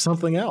just do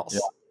something else.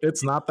 Yeah.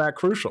 It's not that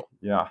crucial.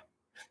 Yeah.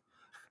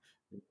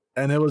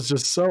 And it was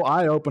just so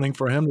eye opening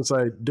for him to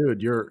say,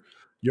 dude, you're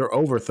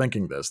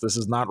overthinking this. This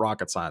is not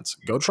rocket science.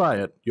 Go try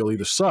it. You'll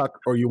either suck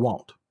or you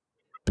won't.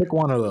 Pick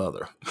one or the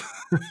other.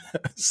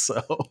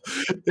 So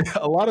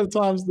a lot of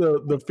times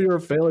the fear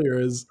of failure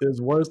is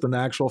worse than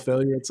actual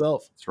failure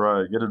itself. That's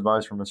right. Good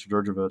advice from Mr.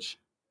 Djurjevic.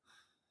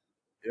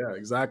 Yeah,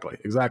 exactly.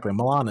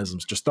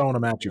 Milanisms, just throwing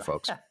them at you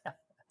folks.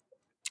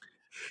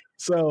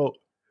 So,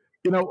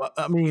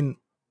 I mean,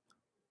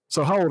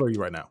 so how old are you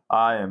right now?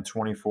 I am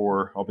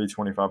 24. I'll be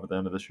 25 at the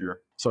end of this year.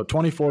 So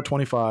 24,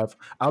 25,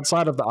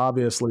 outside of the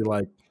obviously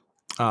like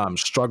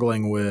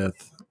struggling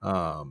with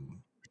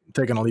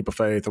taking a leap of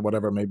faith or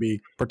whatever it may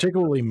be,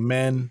 particularly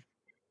men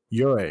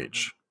your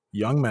age,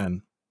 young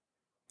men,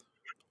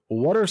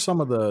 what are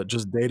some of the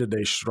just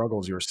day-to-day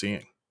struggles you're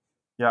seeing?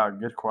 Yeah,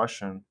 good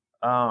question.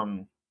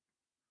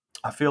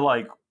 I feel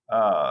like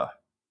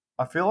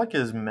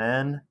as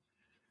men,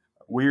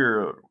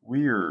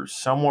 we're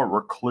somewhat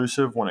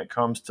reclusive when it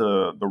comes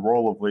to the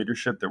role of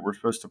leadership that we're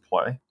supposed to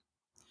play.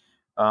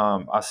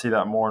 I see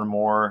that more and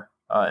more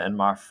in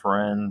my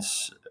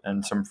friends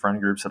and some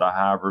friend groups that I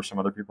have, or some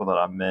other people that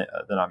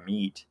I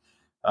meet.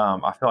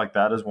 I feel like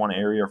that is one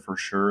area for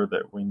sure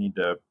that we need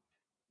to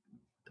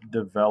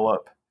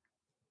develop.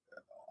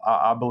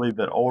 I believe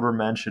that older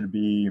men should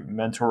be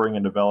mentoring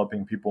and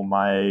developing people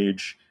my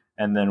age,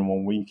 and then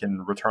when we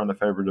can return the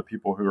favor to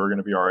people who are going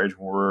to be our age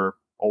when we're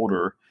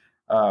older,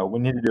 we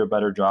need to do a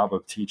better job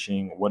of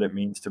teaching what it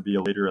means to be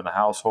a leader in the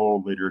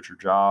household, leader at your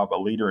job, a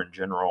leader in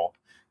general,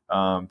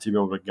 to be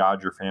able to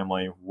guide your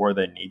family where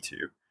they need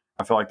to.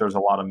 I feel like there's a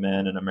lot of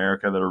men in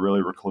America that are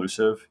really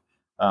reclusive,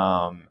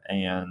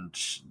 and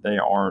they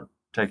aren't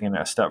taking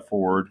a step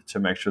forward to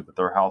make sure that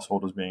their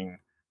household is being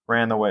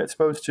ran the way it's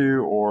supposed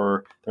to,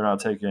 or they're not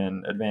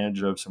taking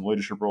advantage of some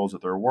leadership roles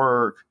at their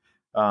work.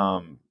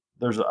 I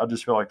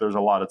just feel like there's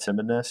a lot of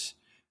timidness,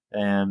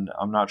 and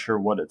I'm not sure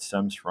what it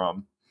stems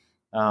from.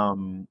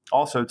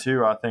 Also,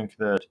 too, I think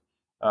that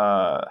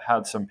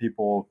had some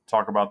people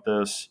talk about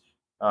this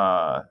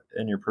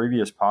in your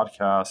previous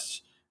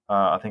podcasts.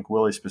 I think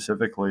Willie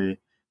specifically,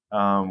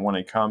 when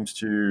it comes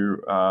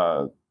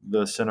to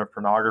the sin of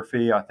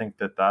pornography, I think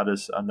that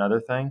is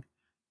another thing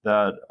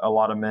that a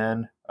lot of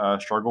men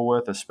struggle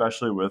with,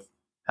 especially with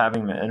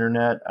having the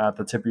internet at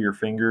the tip of your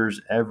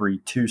fingers every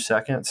 2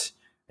 seconds,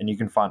 and you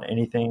can find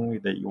anything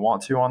that you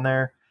want to on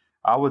there.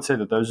 I would say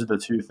that those are the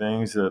two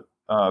things that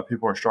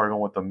people are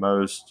struggling with the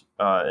most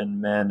in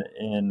men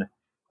in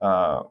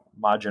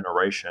my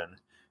generation,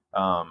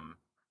 um,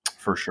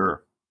 for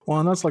sure. Well,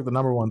 and that's like the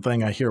number one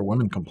thing I hear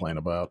women complain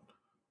about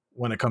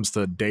when it comes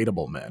to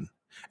dateable men.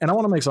 And I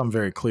want to make something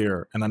very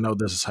clear, and I know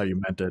this is how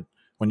you meant it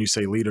when you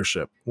say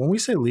leadership. When we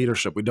say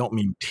leadership, we don't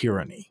mean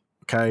tyranny,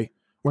 okay?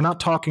 We're not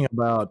talking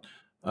about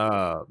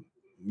uh,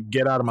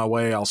 get out of my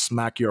way, I'll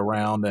smack you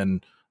around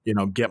and,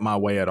 get my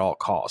way at all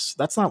costs.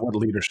 That's not what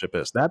leadership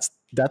is.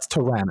 That's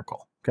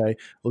tyrannical, okay?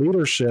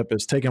 Leadership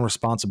is taking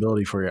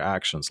responsibility for your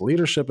actions.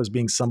 Leadership is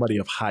being somebody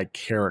of high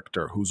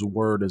character whose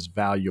word is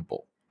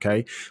valuable.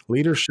 Okay.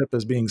 Leadership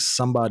is being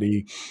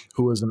somebody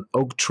who is an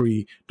oak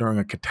tree during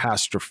a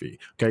catastrophe.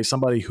 Okay.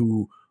 Somebody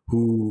who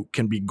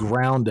can be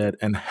grounded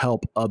and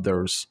help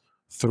others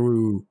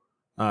through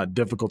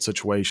difficult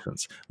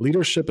situations.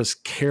 Leadership is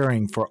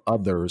caring for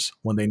others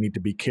when they need to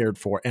be cared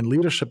for. And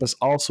leadership is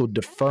also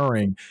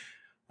deferring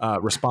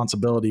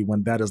responsibility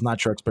when that is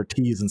not your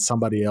expertise and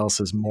somebody else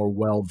is more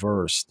well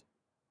versed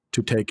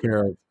to take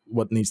care of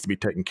what needs to be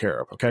taken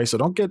care of. Okay, so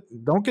don't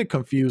get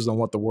confused on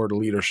what the word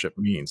leadership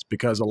means,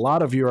 because a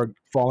lot of you are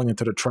falling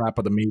into the trap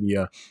of the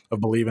media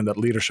of believing that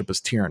leadership is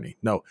tyranny.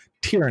 No,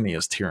 tyranny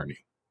is tyranny.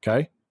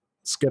 Okay,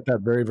 let's get that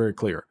very, very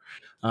clear.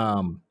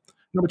 No,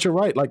 but you're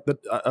right. Like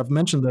I've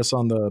mentioned this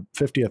on the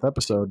 50th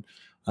episode.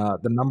 The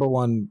number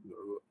one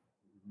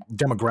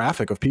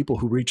demographic of people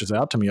who reaches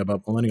out to me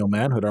about millennial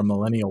manhood are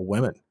millennial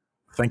women,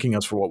 thanking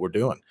us for what we're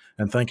doing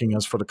and thanking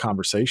us for the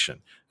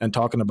conversation and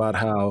talking about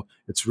how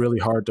it's really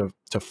hard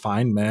to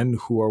find men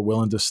who are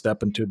willing to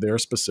step into their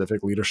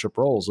specific leadership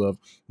roles of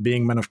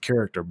being men of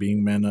character,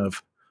 being men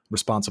of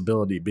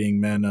responsibility,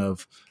 being men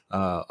of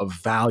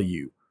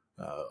value,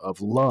 of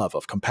love,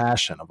 of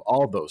compassion, of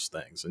all those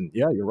things. And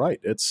yeah, you're right.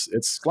 It's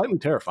slightly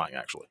terrifying,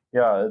 actually.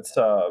 Yeah,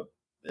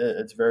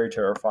 it's very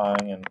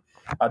terrifying, and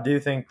I do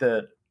think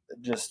that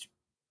just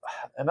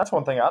and that's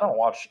one thing I don't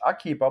watch. I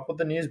keep up with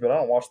the news, but I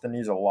don't watch the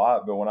news a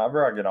lot. But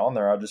whenever I get on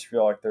there, I just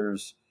feel like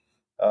there's,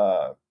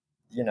 uh,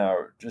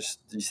 just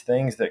these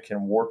things that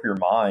can warp your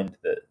mind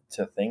that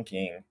to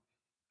thinking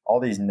all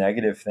these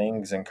negative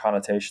things and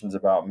connotations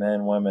about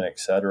men, women,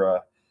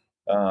 etc.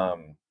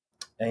 Um,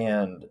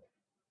 and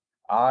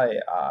I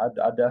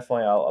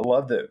definitely I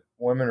love that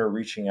women are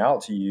reaching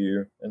out to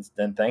you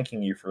and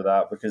thanking you for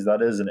that, because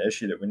that is an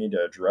issue that we need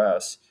to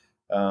address.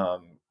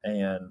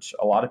 And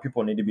a lot of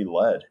people need to be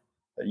led.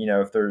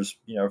 If there's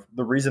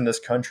the reason this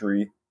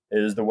country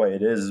is the way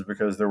it is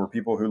because there were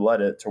people who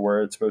led it to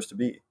where it's supposed to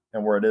be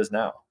and where it is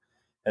now.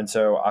 And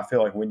so I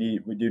feel like we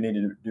do need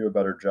to do a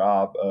better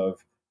job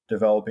of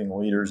developing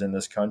leaders in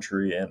this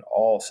country in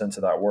all sense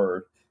of that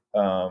word.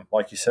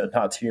 Like you said,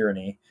 not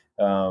tyranny,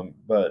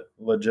 but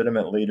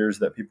legitimate leaders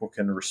that people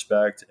can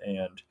respect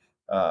and,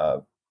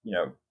 you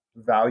know,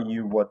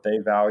 value what they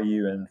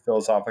value and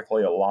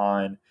philosophically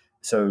align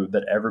so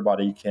that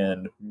everybody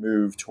can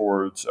move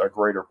towards a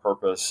greater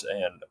purpose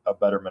and a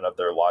betterment of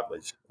their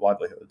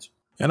livelihoods.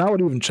 And I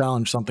would even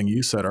challenge something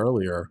you said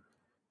earlier.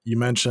 You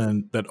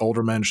mentioned that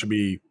older men should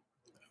be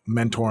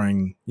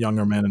mentoring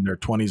younger men in their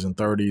 20s and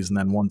 30s. And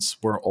then once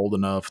we're old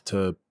enough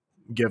to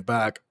give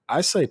back,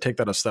 I say take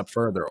that a step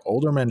further.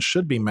 Older men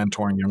should be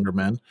mentoring younger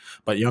men,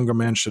 but younger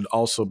men should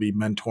also be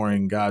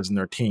mentoring guys in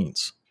their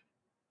teens.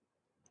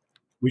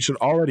 We should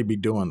already be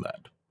doing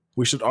that.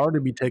 We should already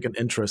be taking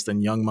interest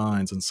in young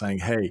minds and saying,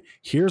 hey,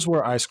 here's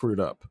where I screwed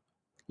up.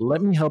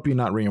 Let me help you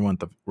not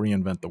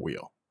reinvent the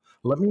wheel.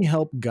 Let me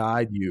help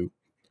guide you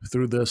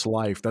through this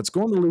life that's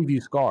going to leave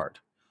you scarred.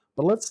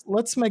 But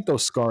let's make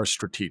those scars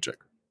strategic.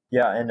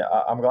 Yeah, and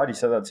I'm glad you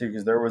said that too,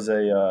 because there was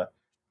a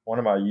one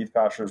of my youth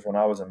pastors when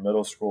I was in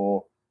middle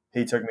school.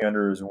 He took me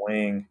under his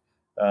wing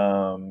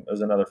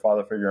as another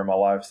father figure in my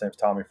life. His name's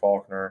Tommy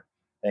Faulkner,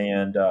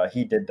 and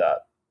he did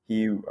that.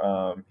 He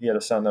had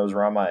a son that was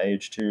around my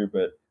age too,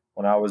 but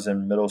when I was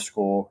in middle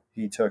school,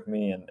 he took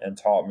me and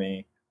taught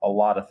me a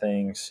lot of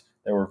things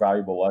that were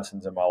valuable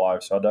lessons in my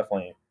life. So I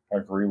definitely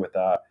agree with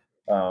that.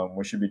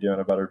 We should be doing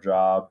a better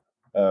job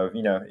of,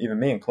 even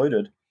me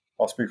included.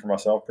 I'll speak for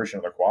myself,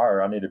 preaching to the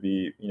choir. I need to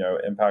be,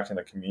 impacting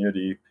the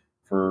community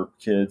for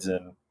kids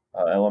in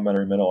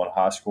elementary, middle, and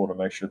high school to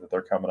make sure that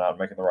they're coming out and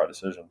making the right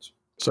decisions.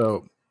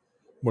 So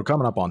we're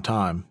coming up on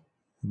time,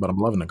 but I'm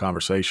loving the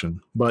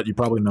conversation. But you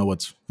probably know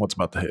what's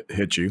about to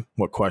hit you,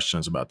 what question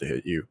is about to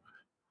hit you.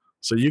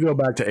 So you go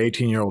back to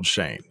 18-year-old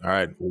Shane, all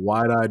right,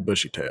 wide-eyed,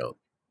 bushy-tailed.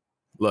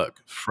 Look,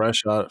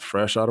 fresh out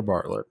of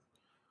Bartlett,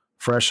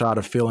 fresh out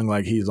of feeling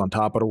like he's on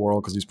top of the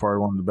world because he's part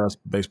of one of the best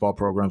baseball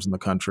programs in the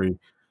country,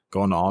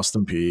 going to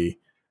Austin Peay.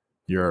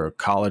 You're a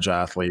college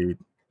athlete.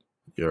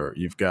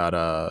 You've got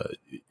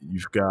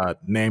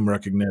name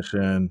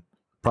recognition,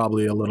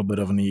 probably a little bit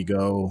of an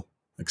ego,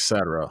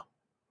 etc.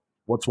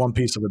 What's one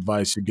piece of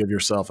advice you give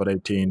yourself at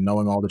 18,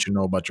 knowing all that you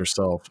know about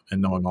yourself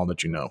and knowing all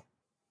that you know?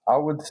 I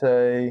would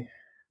say,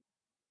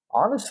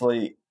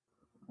 honestly,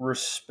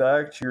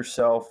 respect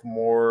yourself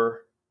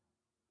more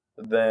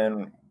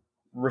than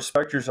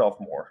respect yourself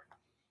more.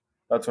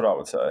 That's what I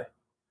would say.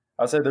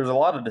 I'd say there's a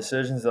lot of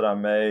decisions that I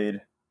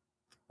made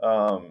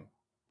um,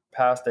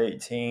 past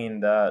 18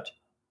 that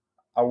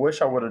I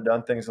wish I would have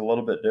done things a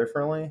little bit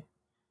differently.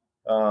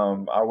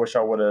 I wish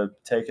I would have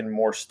taken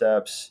more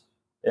steps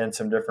in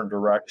some different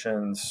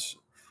directions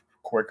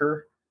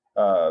quicker,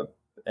 uh,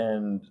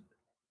 and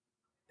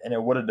and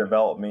it would have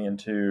developed me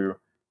into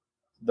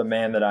the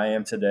man that I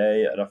am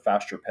today at a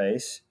faster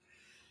pace.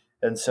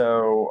 And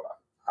so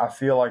I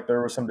feel like there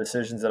were some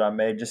decisions that I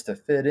made just to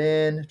fit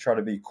in, try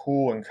to be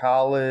cool in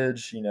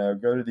college,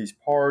 go to these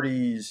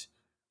parties,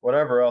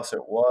 whatever else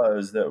it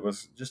was that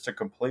was just a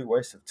complete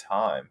waste of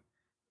time.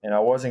 And I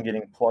wasn't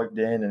getting plugged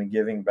in and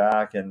giving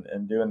back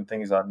and doing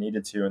things I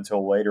needed to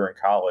until later in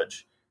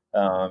college,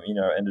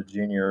 into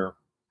junior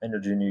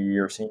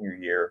year, senior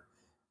year.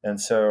 And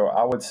so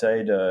I would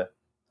say to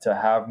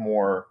have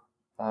more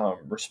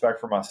respect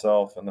for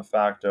myself and the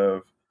fact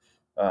of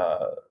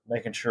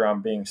making sure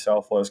I'm being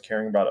selfless,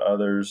 caring about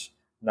others,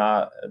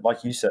 not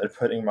like you said,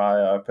 putting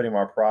my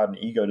pride and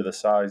ego to the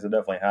side. 'Cause I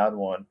definitely had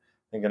one,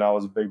 thinking I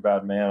was a big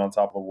bad man on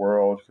top of the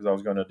world because I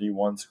was going to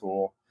D1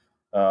 school,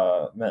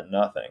 meant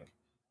nothing.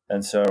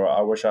 And so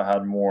I wish I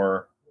had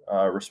more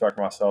respect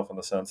for myself in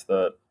the sense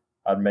that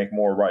I'd make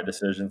more right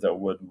decisions that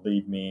would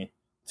lead me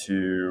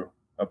to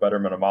a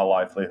betterment of my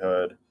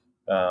livelihood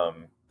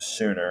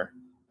sooner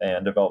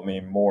and develop me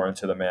more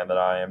into the man that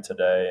I am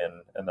today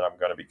and that I'm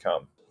going to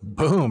become.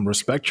 Boom,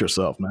 respect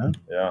yourself, man.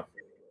 Yeah,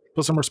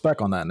 Put some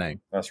respect on that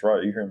name. that's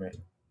right. You hear me.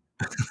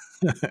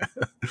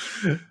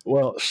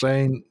 Well,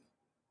 Shane,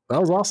 that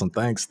was awesome.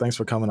 Thanks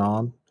for coming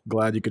on.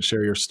 Glad you could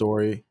share your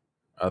story.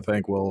 I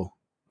think we'll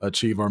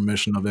achieve our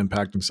mission of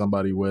impacting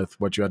somebody with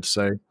what you had to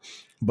say.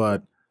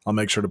 But I'll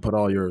make sure to put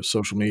all your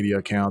social media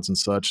accounts and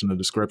such in the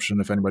description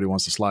if anybody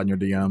wants to slide in your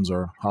DMs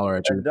or holler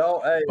at you. And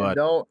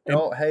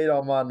don't hate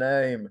on my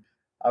name.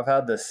 I've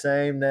had the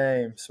same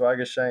name,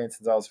 Swagger Shane,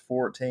 since I was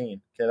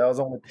 14. Okay, that was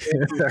only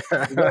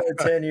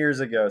 10 years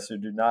ago, so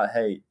do not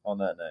hate on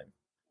that name.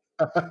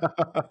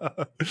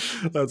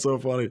 That's so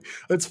funny.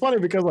 It's funny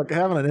because like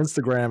having an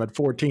Instagram at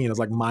 14 is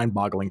like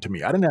mind-boggling to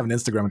me. I didn't have an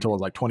Instagram until I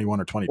was like 21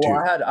 or 22.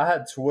 Well, I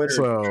had Twitter.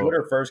 So,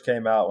 Twitter first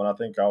came out when I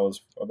think I was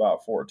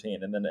about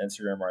 14, and then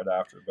Instagram right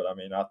after. But I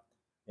mean, I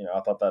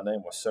thought that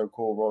name was so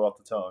cool, rolled off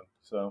the tongue.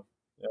 So,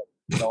 yeah,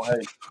 don't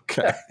hate.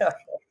 Okay.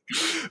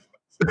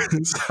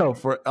 So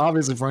for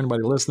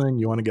anybody listening,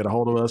 you want to get a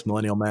hold of us,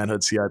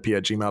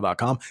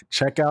 millennialmanhoodcip@gmail.com.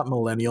 Check out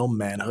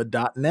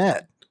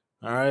millennialmanhood.net.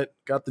 All right.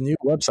 Got the new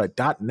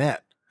website,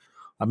 .net.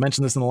 I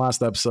mentioned this in the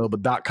last episode,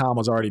 but .com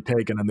was already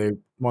taken and they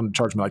wanted to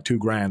charge me like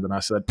 $2,000. And I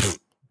said,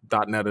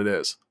 .net it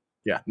is.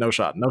 Yeah, no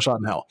shot in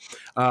hell.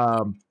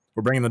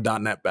 We're bringing the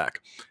 .net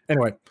back.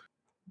 Anyway,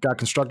 got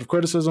constructive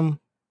criticism,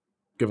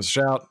 give us a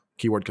shout.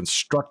 Keyword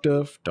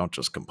constructive. Don't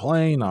just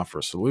complain, offer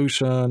a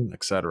solution,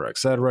 et cetera, et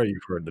cetera.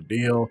 You've heard the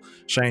deal.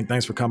 Shane,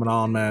 thanks for coming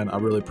on, man. I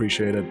really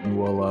appreciate it. And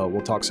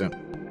we'll talk soon.